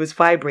body was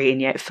vibrating,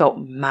 yet it felt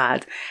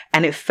mad.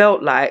 And it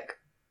felt like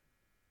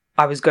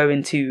I was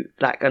going to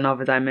like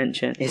another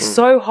dimension. It's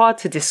so hard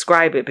to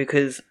describe it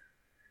because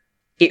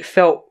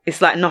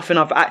it's like nothing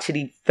I've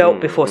actually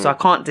felt before. So I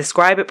can't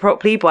describe it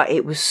properly, but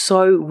it was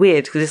so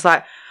weird because it's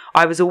like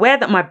I was aware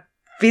that my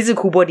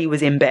physical body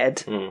was in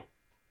bed,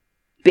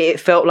 but it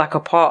felt like a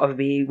part of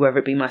me, whether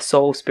it be my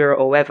soul, spirit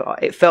or whatever,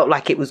 it felt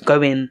like it was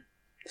going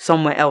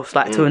somewhere else,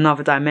 like to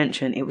another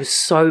dimension. It was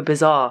so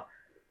bizarre.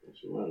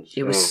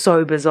 It was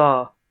so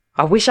bizarre.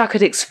 I wish I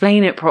could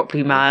explain it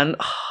properly, man.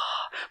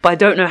 But I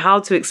don't know how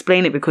to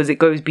explain it because it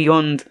goes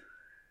beyond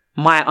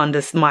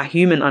my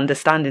human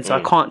understanding, so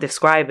I can't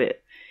describe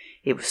it.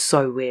 It was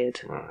so weird.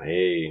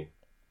 Hey.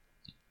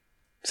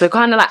 So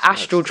kind of like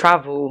astral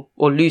travel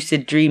or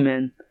lucid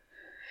dreaming.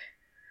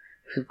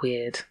 It was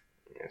weird.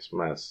 It's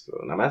mad still.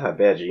 Now, I've had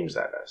bad dreams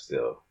like that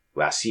still,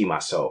 where I see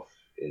myself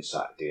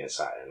inside doing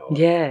something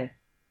or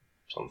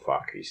some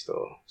fuckery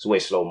still. It's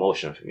always slow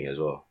motion for me as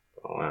well.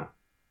 Oh, wow.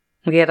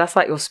 Yeah, that's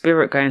like your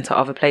spirit going to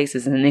other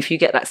places. And if you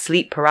get that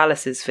sleep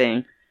paralysis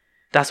thing,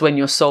 that's when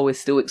your soul is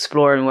still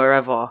exploring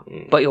wherever.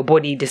 But your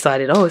body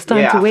decided, it's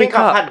time to wake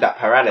up. I've had that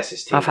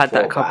paralysis thing. I've had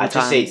that a couple of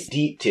times. I just say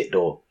deeped it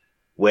though.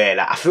 Where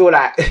like I feel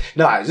like,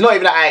 no, it's not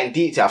even that I ain't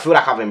deeped it. I feel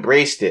like I've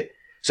embraced it.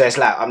 So it's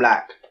like, I'm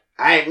like,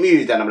 I ain't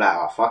moved. And I'm like,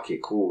 oh, fuck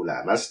it, cool.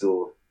 Like, that's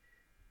still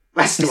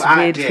it's a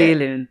weird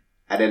feeling.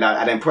 And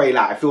then probably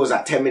like, it feels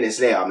like 10 minutes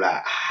later, I'm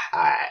like,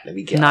 alright, let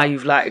me get Now up.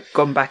 you've like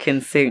gone back in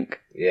sync.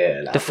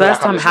 Yeah. Like, the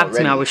first time it happened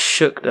to me, I was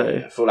shook though.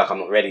 Yeah, I feel like I'm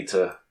not ready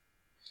to.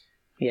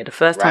 Yeah, the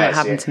first time it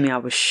happened to me, I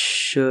was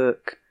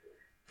shook.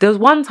 There was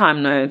one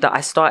time though that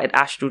I started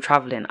astral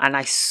traveling, and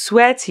I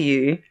swear to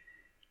you,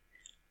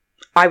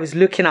 I was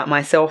looking at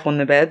myself on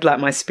the bed, like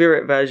my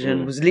spirit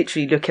version was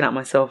literally looking at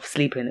myself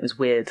sleeping. It was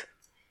weird.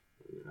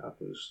 It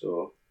happens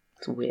still.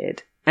 It's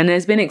weird. And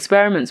there's been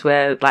experiments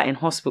where, like in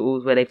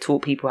hospitals, where they've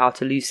taught people how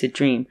to lucid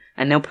dream,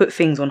 and they'll put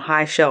things on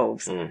high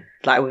shelves,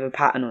 like with a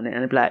pattern on it,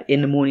 and they'll be like,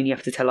 in the morning you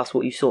have to tell us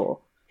what you saw.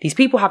 These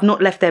people have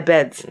not left their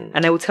beds,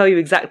 and they will tell you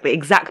the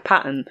exact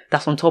pattern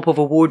that's on top of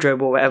a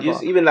wardrobe or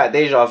whatever. Even like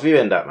deja vu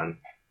and that, man.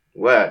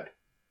 Word.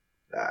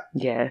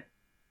 Yeah.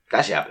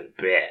 That shit happened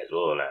bad as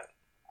well, like.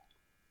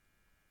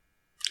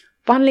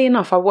 Funnily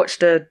enough, I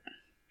watched a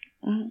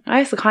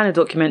kind of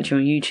documentary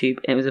on YouTube.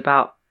 It was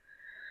about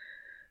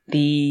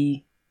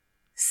the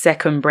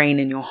second brain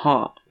in your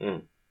heart.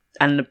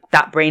 And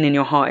that brain in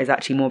your heart is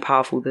actually more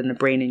powerful than the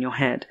brain in your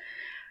head.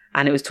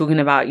 And it was talking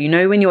about,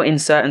 when you're in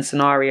certain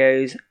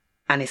scenarios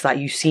and it's like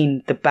you've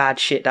seen the bad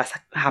shit that's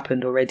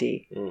happened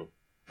already,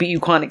 but you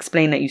can't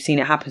explain that you've seen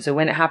it happen. So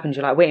when it happens,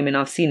 you're like, wait a minute,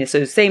 I've seen it.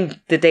 So same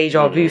the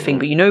deja vu thing,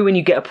 but when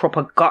you get a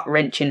proper gut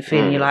wrenching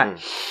thing, you're like,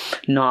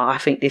 nah, I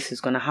think this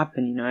is going to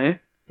happen,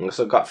 It's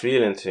a gut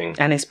feeling thing.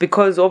 And it's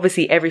because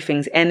obviously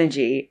everything's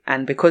energy,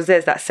 and because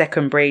there's that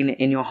second brain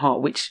in your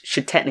heart, which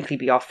should technically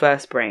be our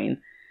first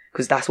brain,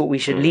 because that's what we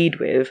should lead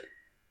with,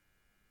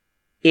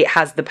 it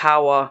has the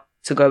power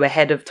to go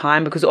ahead of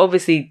time, because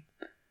obviously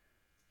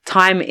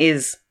time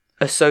is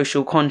a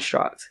social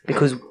construct,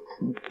 because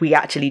we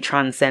actually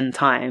transcend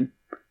time.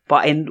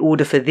 But in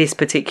order for this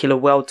particular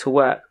world to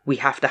work, we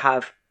have to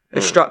have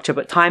a structure.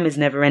 But time is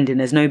never ending.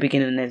 There's no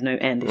beginning, there's no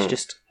end. It's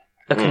just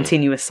a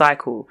continuous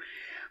cycle.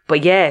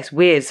 But yeah, it's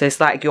weird. So it's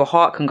like your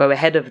heart can go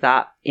ahead of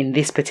that in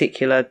this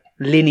particular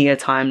linear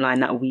timeline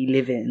that we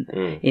live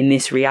in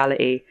this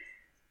reality.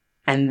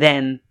 And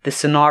then the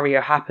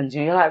scenario happens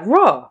and you're like,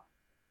 raw.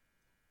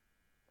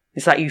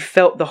 It's like you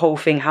felt the whole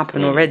thing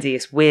happen already.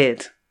 It's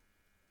weird.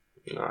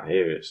 I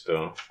hear it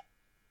still.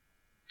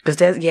 Because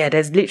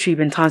there's literally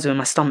been times when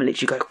my stomach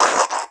literally go,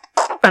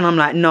 and I'm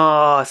like,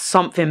 nah,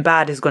 something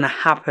bad is going to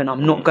happen.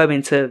 I'm not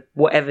going to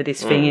whatever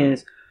this thing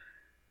is.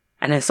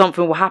 And then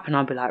something will happen.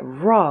 I'll be like,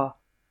 raw.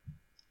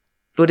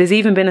 Or there's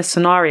even been a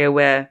scenario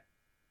where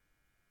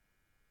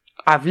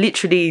I've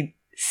literally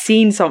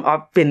seen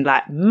I've been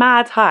like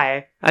mad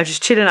high. I was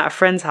just chilling at a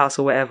friend's house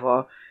or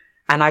whatever.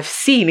 And I've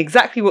seen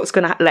exactly what's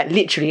going to happen. Like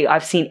literally,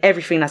 I've seen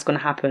everything that's going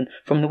to happen.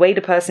 From the way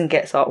the person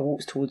gets up,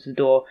 walks towards the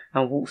door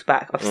and walks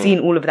back. I've seen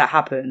all of that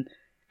happen.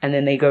 And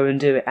then they go and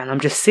do it. And I'm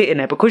just sitting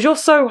there because you're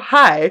so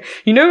high.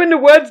 You know when the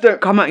words don't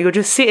come out, you're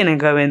just sitting and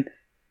going,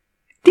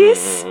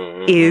 this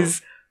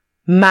is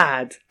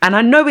mad. And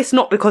I know it's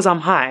not because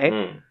I'm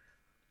high.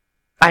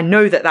 I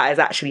know that has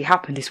actually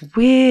happened. It's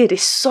weird.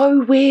 It's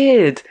so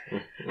weird.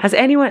 Has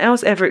anyone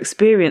else ever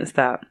experienced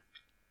that?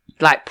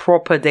 Like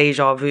proper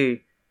deja vu?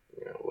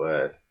 Yeah,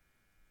 word.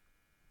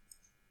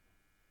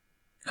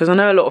 Because I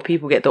know a lot of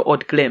people get the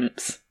odd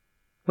glimpse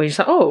where you're just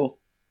like, oh,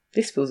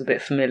 this feels a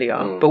bit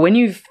familiar. But when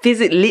you've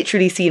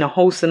literally seen a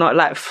whole scenario,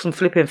 like some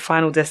flipping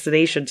Final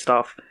Destination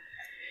stuff,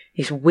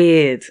 it's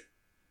weird.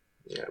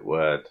 Yeah,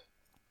 word.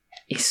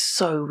 It's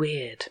so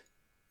weird.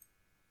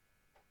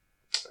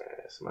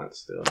 It's mad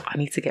still. I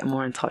need to get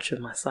more in touch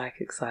with my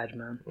psychic side,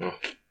 man.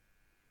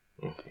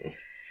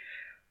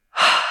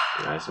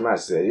 Yeah, it's mad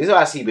still. This is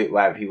why I see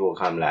why people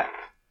come like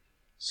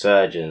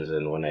surgeons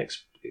and want to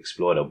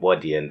explore the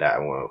body and that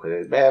and what.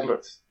 Because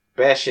it's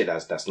bare shit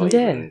that's not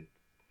even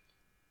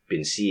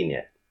been seen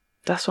yet.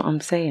 That's what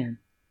I'm saying.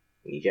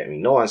 You get me?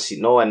 No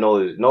one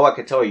knows. No one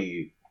can tell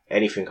you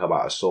anything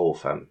about a soul,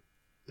 fam.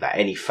 Like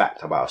any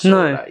fact about a soul.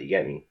 No. Like, you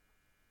get me?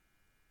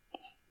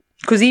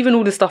 Because even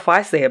all the stuff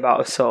I say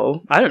about a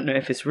soul, I don't know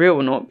if it's real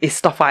or not.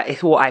 It's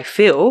what I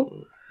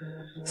feel.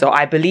 So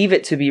I believe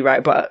it to be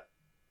right, but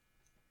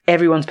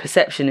everyone's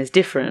perception is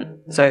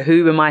different. So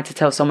who am I to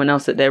tell someone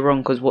else that they're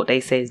wrong because what they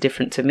say is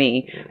different to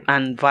me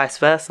and vice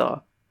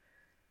versa?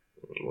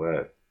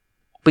 Word.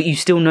 But you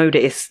still know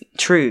that it's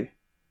true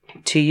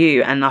to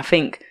you. And I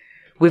think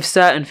with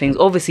certain things,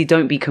 obviously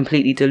don't be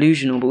completely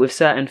delusional, but with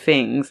certain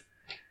things,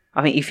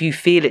 I think if you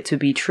feel it to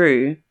be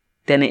true,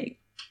 then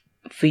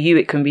for you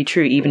it can be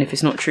true, even if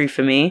it's not true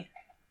for me.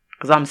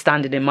 Because I'm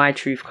standing in my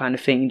truth kind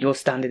of thing, you're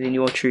standing in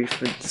your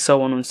truth, and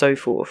so on and so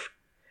forth.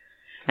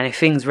 And if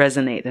things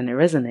resonate, then it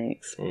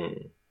resonates.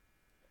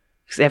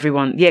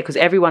 Because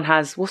everyone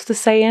has, what's the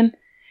saying?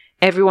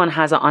 Everyone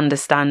has an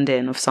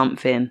understanding of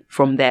something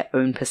from their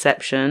own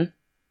perception.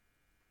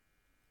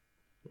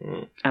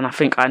 And I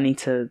think I need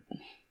to...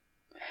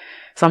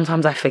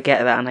 Sometimes I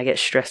forget that and I get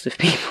stressed with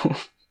people.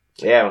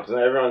 Yeah, because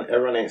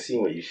everyone ain't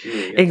seen what you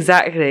see.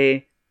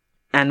 Exactly.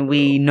 And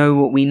we know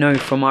what we know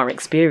from our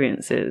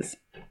experiences.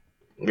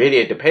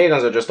 Really, the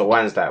pagans are just the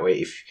ones that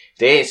way. If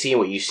they ain't seen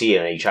what you see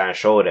and you try and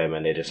show them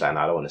and they're just like, no,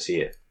 I don't want to see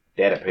it.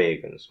 They're the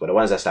pagans. But the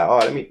ones that's like, oh,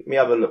 let me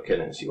have a look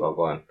in and see what's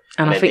going on.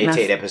 And I think they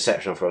take their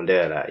perception from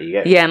there. Like, you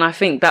get and I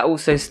think that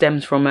also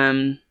stems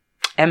from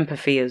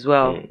empathy as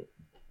well.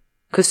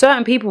 Because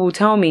certain people will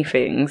tell me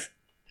things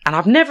and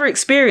I've never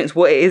experienced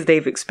what it is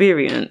they've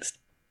experienced.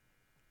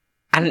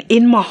 And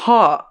in my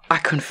heart, I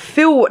can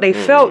feel what they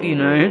felt, you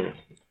know.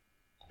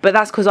 But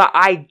that's because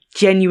I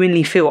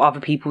genuinely feel other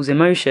people's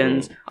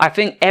emotions. I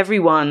think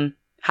everyone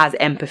has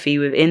empathy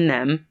within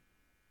them.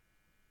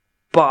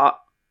 But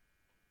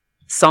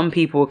some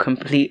people are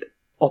complete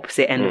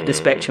opposite end of the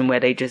spectrum where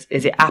they just...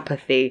 Is it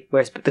apathy?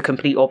 Where it's the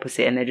complete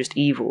opposite and they're just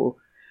evil?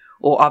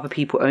 Or other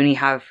people only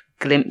have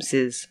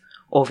glimpses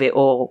of it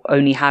or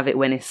only have it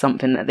when it's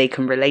something that they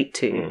can relate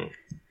to.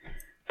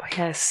 But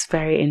yeah, it's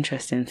very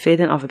interesting.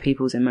 Feeling other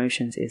people's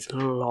emotions is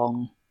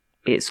long.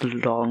 It's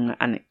long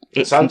and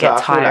it can get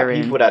tiring. I feel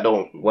like people that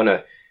don't want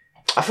to...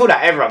 I feel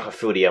like everyone can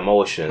feel the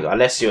emotions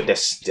unless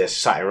there's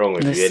something wrong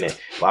with you, innit?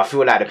 But I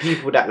feel like the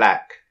people that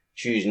like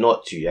choose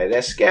not to,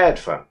 they're scared,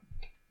 fam.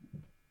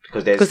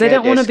 Because they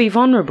don't want to be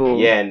vulnerable.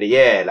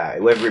 Yeah,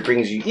 like whether it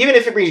brings you... Even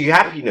if it brings you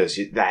happiness,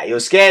 like you're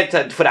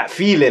scared for that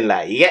feeling,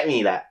 like, you get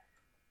me? Like...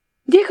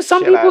 Yeah, because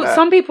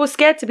some people are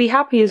scared to be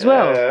happy as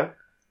well. Yeah.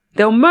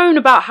 They'll moan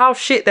about how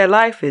shit their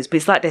life is, but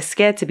it's like they're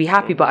scared to be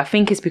happy. But I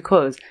think it's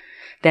because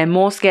they're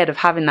more scared of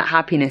having that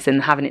happiness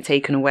and having it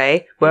taken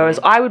away. Whereas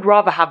I would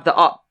rather have the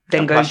up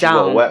than go down. You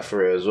got to work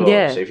for it as well.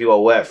 Yeah. So if you got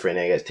to work for it and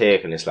it gets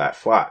taken, it's like,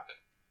 fuck.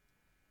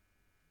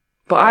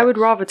 But I would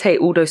rather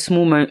take all those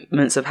small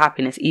moments of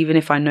happiness, even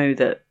if I know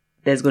that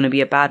there's going to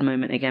be a bad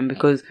moment again,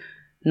 because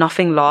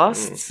nothing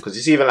lasts. Because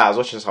it's even like I was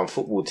watching some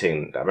football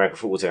thing, the American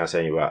football thing I was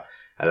telling you about,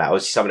 and like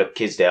obviously some of the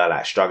kids there are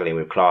like struggling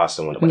with class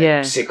and whatnot, but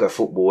they're sick of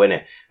football,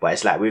 innit? But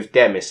it's like with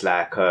them, it's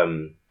like what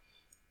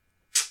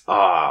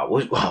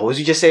was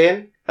you just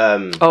saying?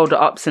 The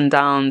ups and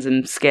downs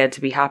and scared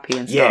to be happy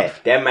and stuff. Yeah,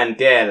 them and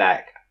they're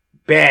like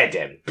bear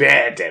them.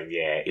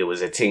 Yeah, it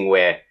was a thing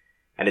where,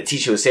 and the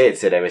teacher would say it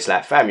to them. It's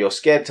like, fam, you're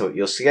scared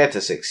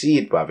to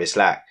succeed, bruv. It's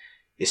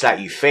like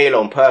you fail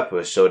on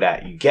purpose so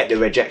that you get the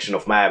rejection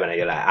of my man, and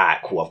you're like,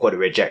 alright, cool, I've got the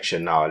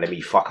rejection now. Let me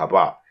fuck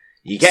about.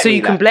 You get so me?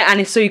 You can blame, and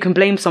it's so you can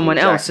blame someone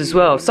else as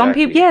well.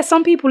 Exactly.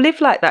 Some people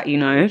live like that, you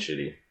know.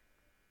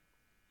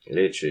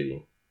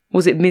 Literally.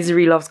 Was it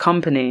Misery Loves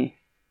Company?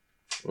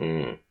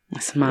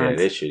 That's mad. Yeah,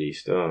 literally,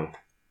 still.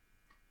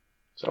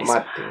 It's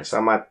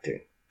a mad thing.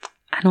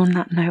 And on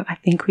that note, I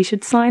think we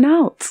should sign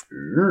out.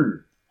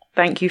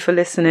 Thank you for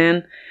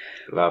listening.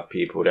 Love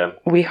people, then.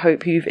 We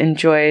hope you've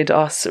enjoyed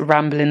us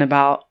rambling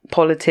about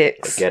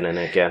politics. Again and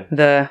again.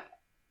 The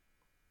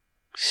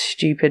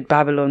stupid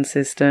Babylon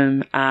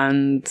system.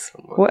 And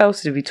what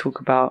else did we talk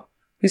about?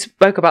 We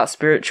spoke about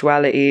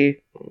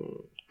spirituality.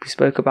 We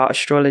spoke about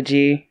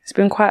astrology. It's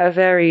been quite a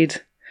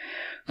varied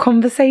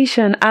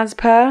conversation, as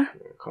per.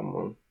 Come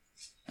on.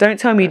 Don't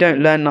tell me you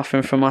don't learn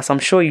nothing from us. I'm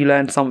sure you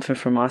learned something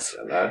from us.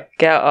 Hello?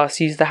 Get at us.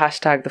 Use the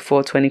hashtag the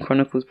 420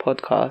 Chronicles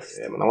podcast.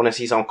 Yeah, man, I want to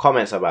see some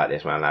comments about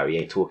this, man. Like, we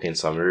ain't talking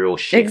some real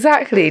shit.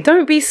 Exactly.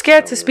 Don't be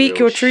scared to speak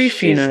your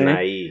truth, you know.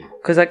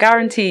 Because I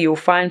guarantee you'll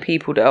find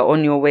people that are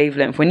on your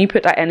wavelength. When you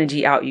put that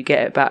energy out, you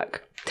get it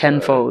back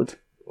tenfold.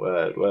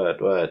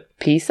 Word.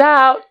 Peace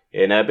out.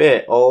 In a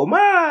bit. Oh,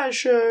 my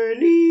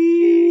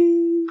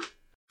Shirley.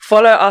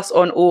 Follow us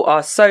on all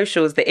our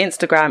socials. The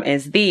Instagram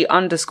is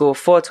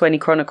 _420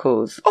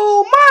 Chronicles.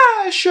 Oh,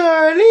 my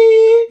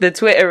Shirley. The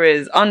Twitter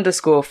is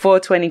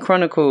 _420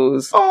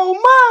 Chronicles. Oh,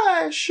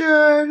 my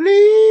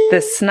Shirley. The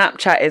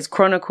Snapchat is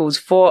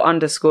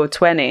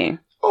Chronicles4_20.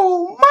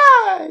 Oh,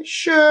 my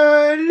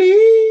Shirley.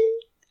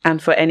 And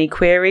for any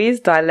queries,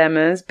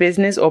 dilemmas,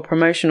 business or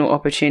promotional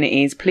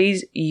opportunities,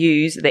 please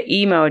use the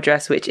email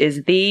address, which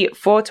is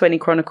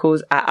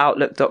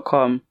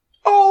the420chronicles@outlook.com.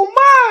 Oh,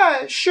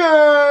 my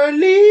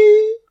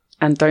Shirley.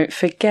 And don't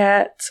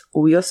forget,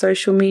 all your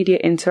social media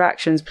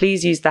interactions,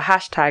 please use the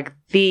hashtag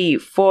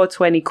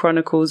the420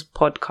 Chronicles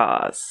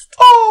podcast.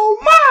 Oh,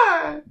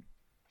 my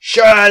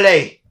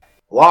Shirley.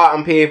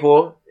 Welcome,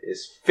 people.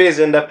 It's Fizz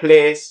in the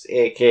place,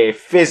 aka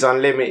Fizz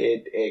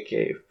Unlimited,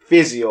 aka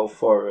Physio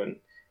Foreign,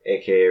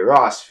 aka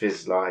Ras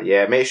Fizzler.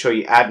 Yeah, make sure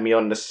you add me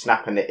on the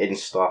Snap and the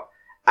Insta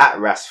at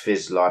Ras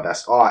Fizzler.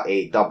 That's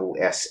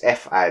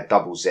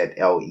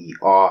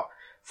RASSFIZZLER.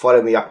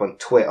 Follow me up on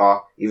Twitter,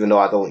 even though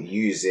I don't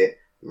use it.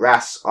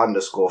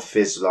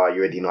 Ras_Fizzler. You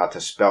already know how to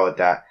spell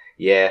that.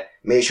 Yeah.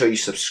 Make sure you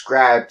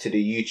subscribe to the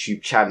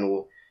YouTube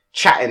channel,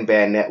 Chatting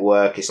Bear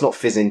Network. It's not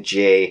Fizz and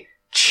J.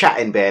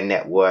 Chatting Bear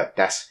Network.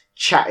 That's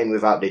chatting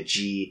without the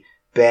G.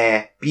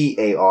 Bear,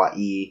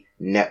 BARE,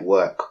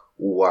 Network.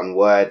 All one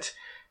word.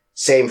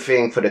 Same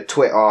thing for the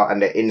Twitter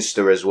and the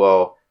Insta as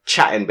well.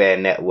 Chatting Bear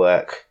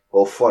Network.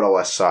 Go follow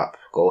us up.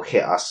 Go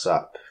hit us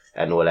up.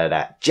 And all of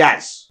that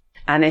jazz.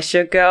 And it's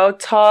your girl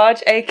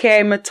Taj,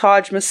 aka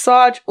Mataj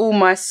Massage. All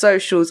my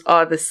socials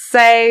are the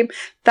same.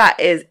 That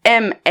is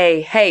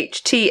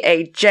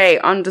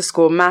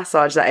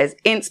MAHTAJ_massage. That is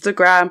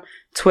Instagram,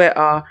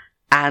 Twitter,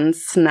 and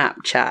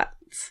Snapchat.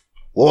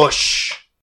 Whoosh.